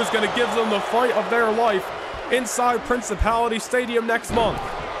 wondering who is going to give them the fight of their life inside Principality Stadium next month.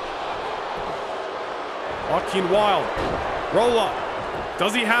 Joaquin Wilde, roll up.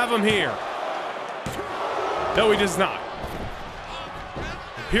 Does he have him here? No, he does not.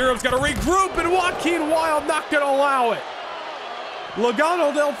 Imperium's got to regroup, and Joaquin Wilde not going to allow it.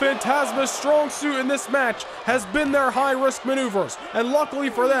 Legado del Fantasma's strong suit in this match has been their high-risk maneuvers, and luckily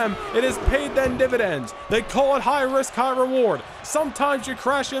for them, it has paid them dividends. They call it high risk, high reward. Sometimes you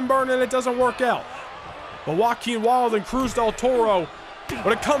crash and burn and it doesn't work out. But Joaquin Wilde and Cruz del Toro,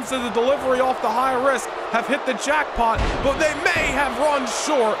 when it comes to the delivery off the high risk, have hit the jackpot, but they may have run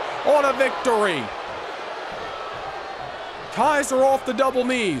short on a victory. Kaiser off the double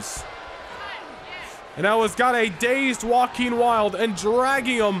knees. And now has got a dazed Joaquin Wilde and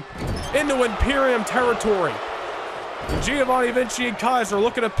dragging him into Imperium territory. And Giovanni Vinci and Kaiser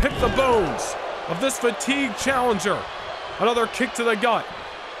looking to pick the bones of this fatigued challenger. Another kick to the gut.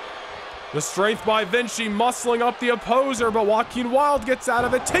 The strength by Vinci muscling up the opposer, but Joaquin Wilde gets out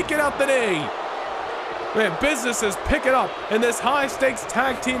of it, taking out the knee. Man, business is picking up in this high-stakes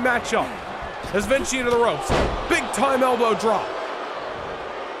tag team matchup. As Vinci into the ropes. Big-time elbow drop.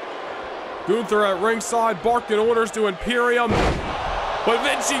 Gunther at ringside, barking orders to Imperium. But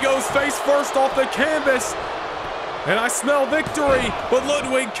Vinci goes face first off the canvas. And I smell victory, but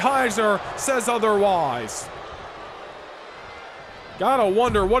Ludwig Kaiser says otherwise. Gotta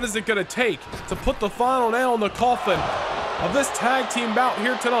wonder, what is it gonna take to put the final nail in the coffin of this tag team bout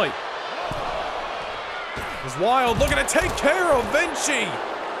here tonight? Is Wilde looking to take care of Vinci.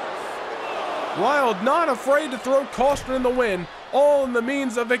 Wilde not afraid to throw caution in the wind, all in the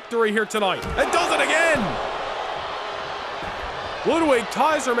means of victory here tonight. And does it again! Ludwig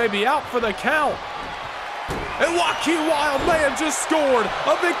Kaiser may be out for the count. And Joaquin Wilde may have just scored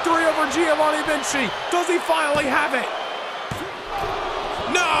a victory over Giovanni Vinci. Does he finally have it?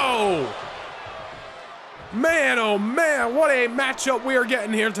 No! Man, oh man, what a matchup we are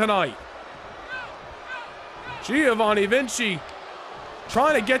getting here tonight. Giovanni Vinci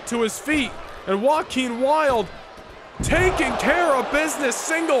trying to get to his feet, and Joaquin Wilde taking care of business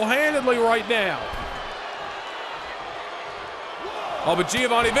single-handedly right now. Oh, but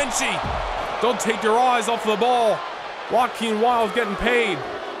Giovanni Vinci, don't take your eyes off the ball. Joaquin Wilde getting paid.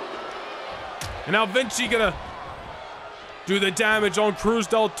 And now Vinci gonna do the damage on Cruz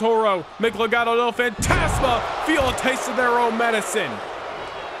del Toro. Make Legado del Fantasma feel a taste of their own medicine.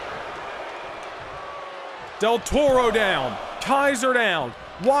 Del Toro down, Kaiser down.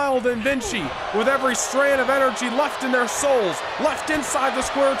 Wilde and Vinci with every strand of energy left in their souls, left inside the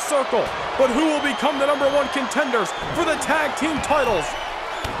squared circle. But who will become the #1 contenders for the tag team titles?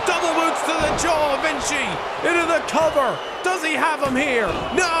 Double boots to the jaw, Vinci into the cover. Does he have him here?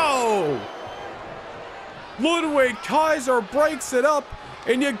 No! Ludwig Kaiser breaks it up,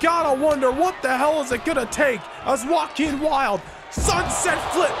 and you gotta wonder, what the hell is it gonna take as Joaquin Wilde sunset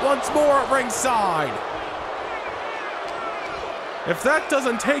flip once more at ringside? If that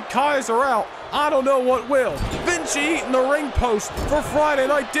doesn't take Kaiser out, I don't know what will. Vinci eating the ring post for Friday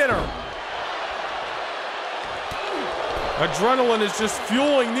night dinner. Adrenaline is just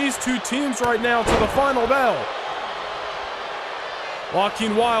fueling these two teams right now to the final bell.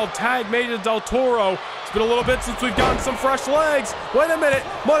 Joaquin Wilde tag made to Del Toro. It's been a little bit since we've gotten some fresh legs. Wait a minute,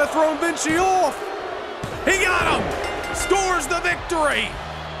 might have thrown Vinci off. He got him! Scores the victory!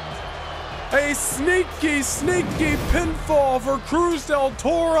 A sneaky, sneaky pinfall for Cruz del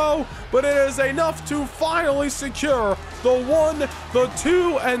Toro, but it is enough to finally secure the 1, the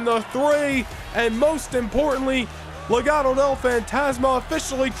 2, and the 3, and most importantly, Legado del Fantasma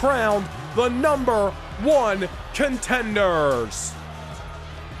officially crowned the #1 contenders.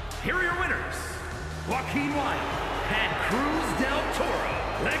 Here are your winners, Joaquin Wilde and Cruz del Toro.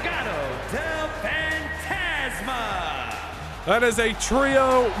 Legado del Fantasma. That is a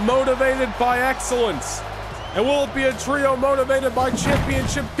trio motivated by excellence. And will it be a trio motivated by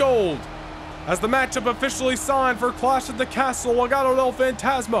championship gold? As the matchup officially signed for Clash at the Castle, Legado del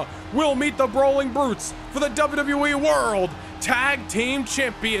Fantasma will meet the Brawling Brutes for the WWE World Tag Team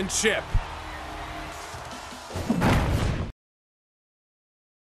Championship.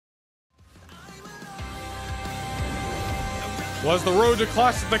 Well, as the road to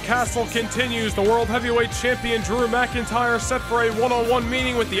Clash at the Castle continues, the World Heavyweight Champion Drew McIntyre set for a one-on-one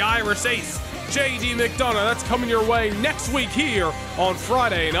meeting with the Irish Ace, JD McDonough. That's coming your way next week here on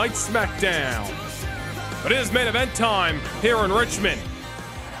Friday Night SmackDown. But it is main event time here in Richmond.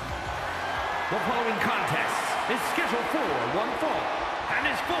 The following contest is scheduled for one fall and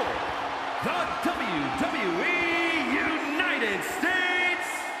is for the WWE United States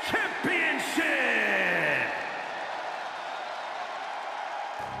Championship.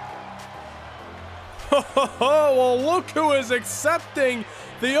 Well, look who is accepting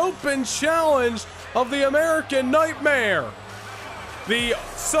the open challenge of the American Nightmare. The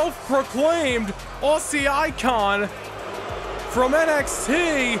self-proclaimed Aussie icon from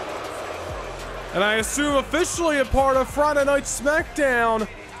NXT, and I assume officially a part of Friday Night SmackDown,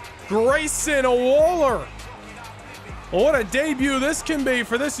 Grayson Waller. Well, what a debut this can be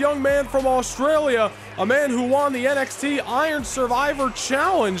for this young man from Australia, a man who won the NXT Iron Survivor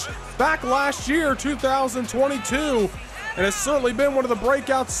Challenge back last year, 2022, and has certainly been one of the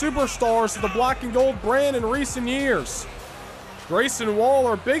breakout superstars of the Black and Gold brand in recent years. Grayson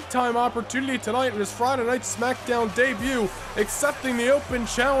Waller, big-time opportunity tonight in his Friday Night SmackDown debut, accepting the open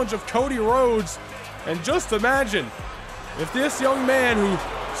challenge of Cody Rhodes. And just imagine if this young man, who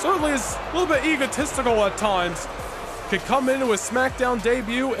certainly is a little bit egotistical at times, could come into his SmackDown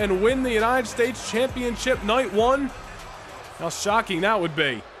debut and win the United States Championship night one. How shocking that would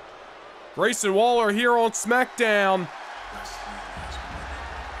be. Grayson Waller here on SmackDown.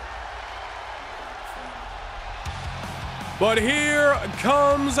 But here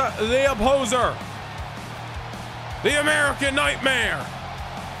comes the opposer. The American Nightmare.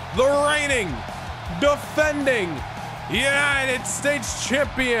 The reigning, defending United States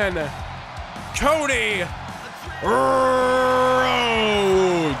Champion, Cody Rhodes.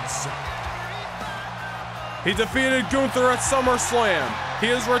 He defeated Gunther at SummerSlam. He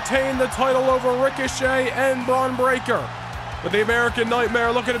has retained the title over Ricochet and Braun Breaker. But the American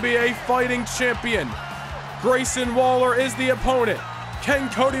Nightmare looking to be a fighting champion. Grayson Waller is the opponent. Can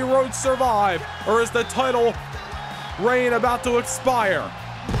Cody Rhodes survive, or is the title reign about to expire?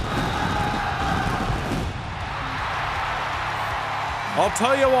 I'll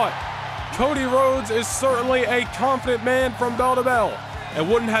tell you what, Cody Rhodes is certainly a confident man from bell to bell, and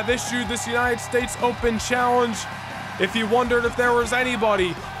wouldn't have issued this United States Open Challenge if he wondered if there was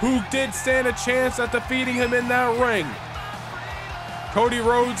anybody who did stand a chance at defeating him in that ring. Cody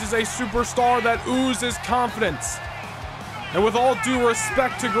Rhodes is a superstar that oozes confidence. And with all due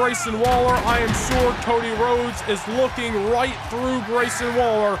respect to Grayson Waller, I am sure Cody Rhodes is looking right through Grayson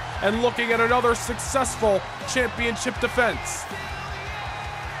Waller and looking at another successful championship defense.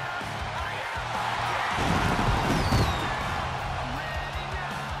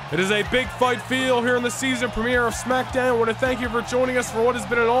 It is a big fight feel here in the season premiere of SmackDown. I want to thank you for joining us for what has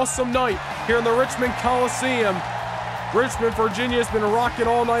been an awesome night here in the Richmond Coliseum. Richmond, Virginia has been rocking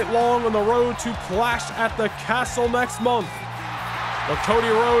all night long on the road to Clash at the Castle next month. But Cody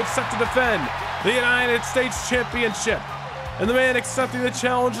Rhodes set to defend the United States Championship. And the man accepting the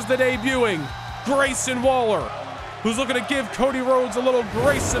challenge is the debuting Grayson Waller, who's looking to give Cody Rhodes a little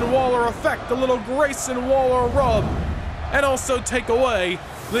Grayson Waller effect, a little Grayson Waller rub, and also take away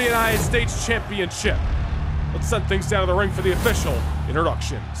the United States Championship. Let's send things down to the ring for the official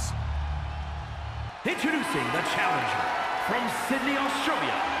introductions. Introducing the challenger from Sydney,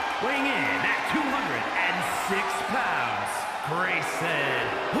 Australia, weighing in at 206 pounds, Grayson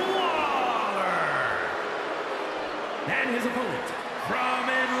Waller. And his opponent from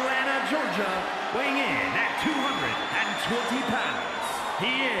Atlanta, Georgia, weighing in at 220 pounds,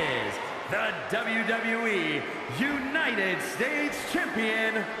 he is the WWE United States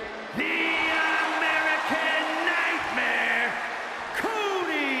Champion, the American Nightmare,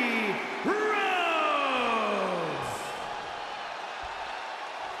 Cody Rhodes.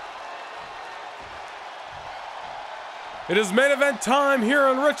 It is main event time here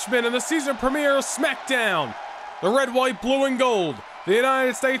in Richmond in the season premiere of SmackDown. The red, white, blue, and gold. The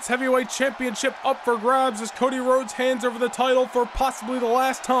United States Heavyweight Championship up for grabs as Cody Rhodes hands over the title for possibly the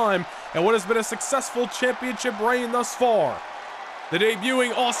last time and what has been a successful championship reign thus far. The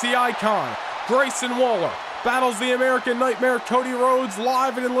debuting Aussie icon, Grayson Waller, battles the American Nightmare Cody Rhodes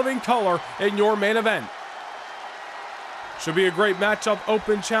live and in living color in your main event. Should be a great matchup.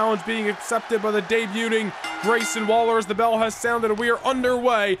 Open challenge being accepted by the debuting Grayson Waller as the bell has sounded and we are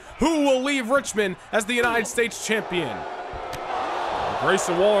underway. Who will leave Richmond as the United States Champion?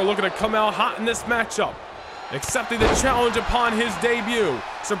 Grayson Waller looking to come out hot in this matchup, accepting the challenge upon his debut,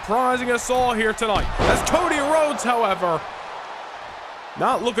 surprising us all here tonight. As Cody Rhodes, however,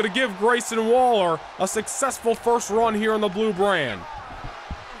 not looking to give Grayson Waller a successful first run here on the blue brand.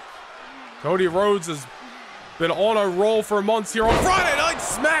 Cody Rhodes has been on a roll for months here on Friday Night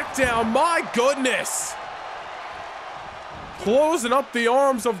SmackDown. My goodness. Closing up the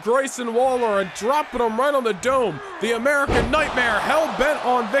arms of Grayson Waller and dropping him right on the dome. The American Nightmare hell-bent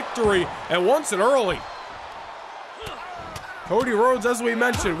on victory, and once and early. Cody Rhodes, as we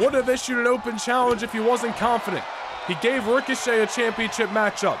mentioned, would have issued an open challenge if he wasn't confident. He gave Ricochet a championship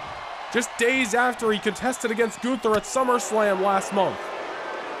matchup just days after he contested against Gunther at SummerSlam last month.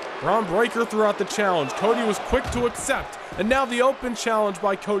 Braun Breaker threw out the challenge. Cody was quick to accept, and now the open challenge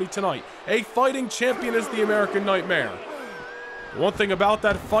by Cody tonight. A fighting champion is the American Nightmare. One thing about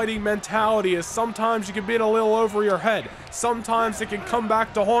that fighting mentality is sometimes you can be in a little over your head. Sometimes it can come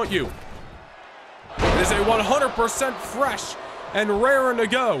back to haunt you. It is a 100% fresh and raring to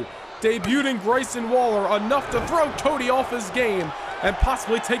go. Debuting Grayson Waller, enough to throw Cody off his game and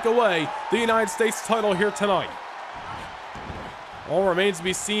possibly take away the United States title here tonight. All remains to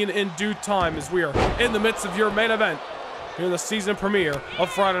be seen in due time as we are in the midst of your main event here in the season premiere of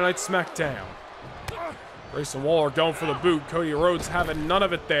Friday Night SmackDown. Grayson Waller going for the boot. Cody Rhodes having none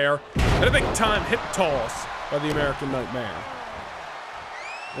of it there. And a big-time hip toss by the American Nightmare.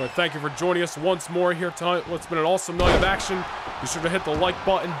 I want to thank you for joining us once more here tonight. Well, it's been an awesome night of action. Be sure to hit the like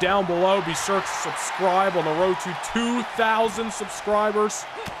button down below. Be sure to subscribe on the road to 2,000 subscribers.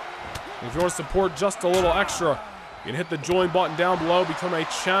 And if you want to support just a little extra, you can hit the join button down below, become a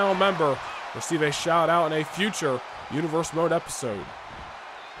channel member, receive a shout out in a future Universe Mode episode.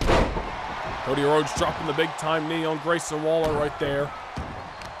 Cody Rhodes dropping the big-time knee on Grayson Waller right there.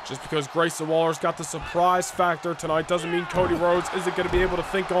 Just because Grayson Waller's got the surprise factor tonight doesn't mean Cody Rhodes isn't going to be able to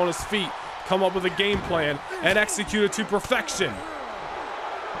think on his feet, come up with a game plan, and execute it to perfection.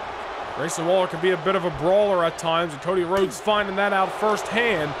 Grayson Waller can be a bit of a brawler at times, and Cody Rhodes finding that out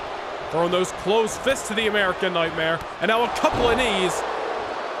firsthand, throwing those closed fists to the American Nightmare, and now a couple of knees.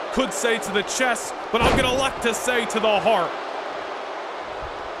 Could say to the chest, but I'm going to elect to say to the heart.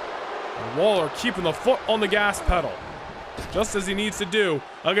 Waller keeping the foot on the gas pedal, just as he needs to do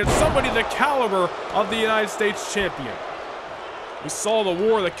against somebody the caliber of the United States champion. We saw the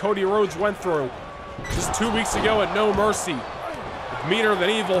war that Cody Rhodes went through just 2 weeks ago at No Mercy. With meaner than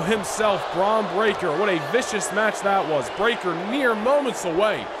evil himself, Braun Breaker. What a vicious match that was. Breaker mere moments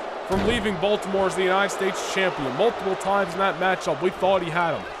away from leaving Baltimore as the United States champion. Multiple times in that matchup, we thought he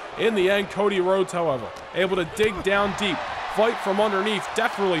had him. In the end, Cody Rhodes, however, able to dig down deep, fight from underneath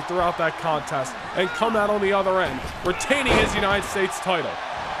definitely throughout that contest, and come out on the other end, retaining his United States title.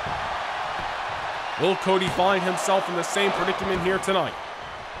 Will Cody find himself in the same predicament here tonight?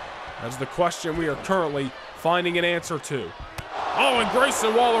 That's the question we are currently finding an answer to. Oh, and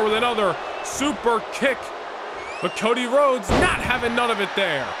Grayson Waller with another super kick, but Cody Rhodes not having none of it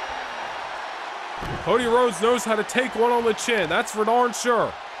there. Cody Rhodes knows how to take one on the chin, that's for darn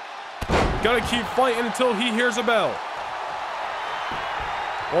sure. Gotta keep fighting until he hears a bell.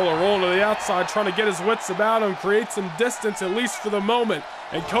 Waller rolling to the outside, trying to get his wits about him, create some distance, at least for the moment.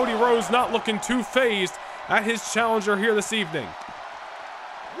 And Cody Rhodes not looking too phased at his challenger here this evening.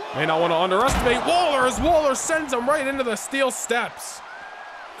 May not want to underestimate Waller as Waller sends him right into the steel steps.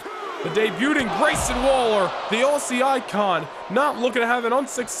 The debuting Grayson Waller, the Aussie icon, not looking to have an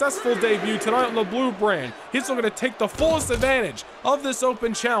unsuccessful debut tonight on the blue brand. He's looking to take the fullest advantage of this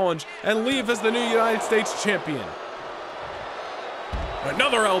open challenge and leave as the new United States champion.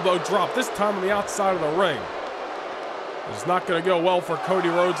 Another elbow drop, this time on the outside of the ring. It's not going to go well for Cody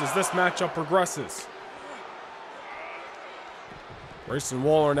Rhodes as this matchup progresses. Grayson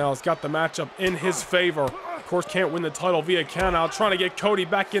Waller now has got the matchup in his favor. Of course, can't win the title via countout. Trying to get Cody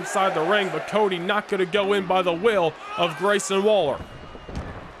back inside the ring, but Cody not going to go in by the will of Grayson Waller.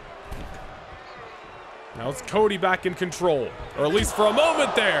 Now it's Cody back in control, or at least for a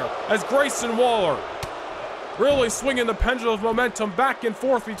moment there, as Grayson Waller really swinging the pendulum of momentum back and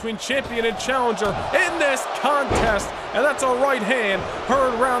forth between champion and challenger in this contest. And that's a right hand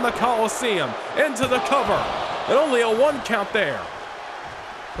heard around the Coliseum into the cover. And only a 1 count there.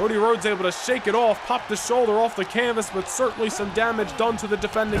 Cody Rhodes able to shake it off, pop the shoulder off the canvas, but certainly some damage done to the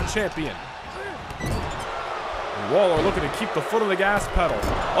defending champion. And Waller looking to keep the foot on the gas pedal,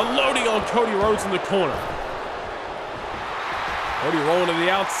 unloading on Cody Rhodes in the corner. Cody rolling to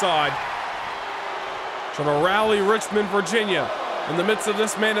the outside, trying to rally Richmond, Virginia in the midst of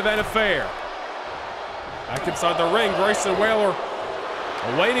this main event affair. Back inside the ring, Grayson Waller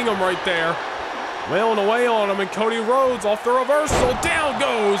awaiting him right there. Wailing away on him, and Cody Rhodes off the reversal. Down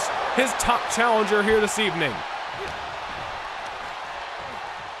goes his top challenger here this evening.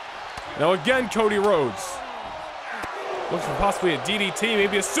 Now again, Cody Rhodes Looks for possibly a DDT,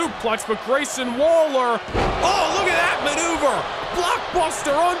 maybe a suplex, but Grayson Waller. Oh, look at that maneuver.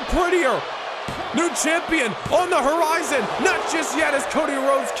 Blockbuster, unprettier. New champion on the horizon. Not just yet as Cody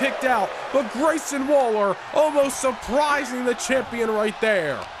Rhodes kicked out, but Grayson Waller almost surprising the champion right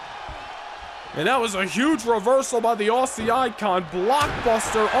there. And that was a huge reversal by the Aussie icon.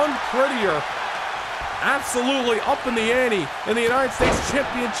 Blockbuster, unprettier. Absolutely up in the ante in the United States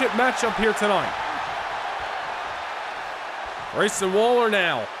Championship matchup here tonight. Grayson Waller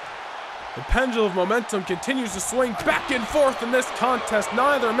now. The pendulum of momentum continues to swing back and forth in this contest.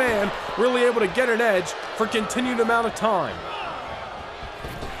 Neither man really able to get an edge for continued amount of time.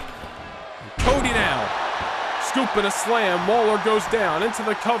 Cody now. Scooping a slam. Waller goes down into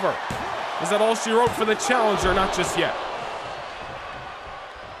the cover. Is that all she wrote for the challenger? Not just yet.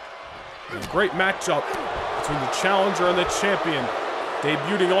 A great matchup between the challenger and the champion.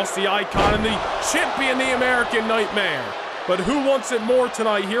 Debuting Aussie icon and the champion, the American Nightmare. But who wants it more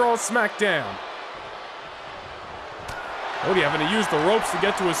tonight here on SmackDown? Cody having to use the ropes to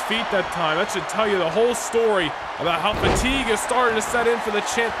get to his feet that time. That should tell you the whole story about how fatigue is starting to set in for the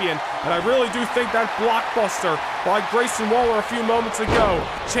champion. And I really do think that blockbuster by Grayson Waller a few moments ago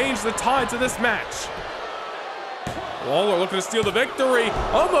changed the tides of this match. Waller looking to steal the victory.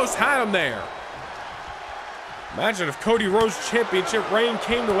 Almost had him there. Imagine if Cody Rhodes' championship reign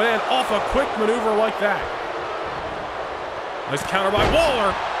came to an end off a quick maneuver like that. Nice counter by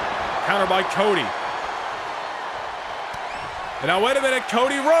Waller. Counter by Cody. And now wait a minute,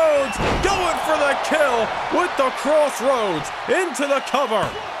 Cody Rhodes going for the kill with the crossroads into the cover.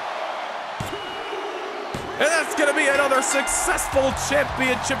 And that's going to be another successful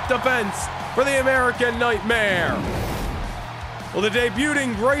championship defense for the American Nightmare. Well, the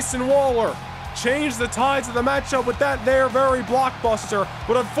debuting Grayson Waller changed the tides of the matchup with that there very blockbuster,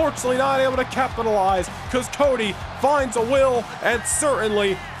 but unfortunately not able to capitalize because Cody finds a will and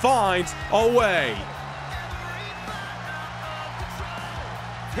certainly finds a way.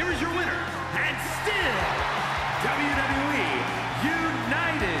 Here is your winner, and still WWE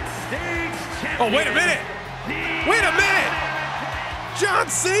United States Champion. Oh, wait a minute! Wait a minute! John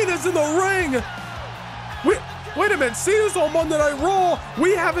Cena's in the ring! Wait a minute, Cena's on Monday Night Raw.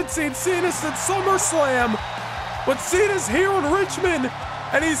 We haven't seen Cena since SummerSlam. But Cena's here in Richmond,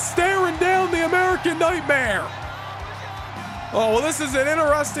 and he's staring down the American Nightmare. Oh, well, this is an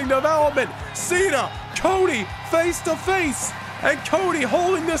interesting development. Cena, Cody, face to face, and Cody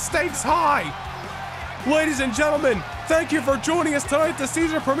holding the stakes high. Ladies and gentlemen, thank you for joining us tonight at the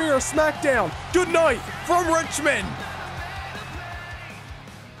season premiere of SmackDown. Good night from Richmond.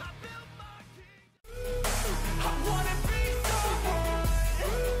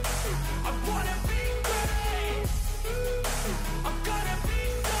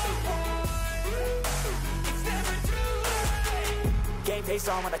 Game face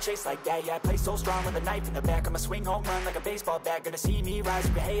on when I chase like that. Yeah, I play so strong with a knife in the back. I'ma swing home run like a baseball bat. Gonna see me rise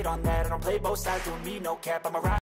if you hate on that. I don't play both sides, doing me no cap. I'm a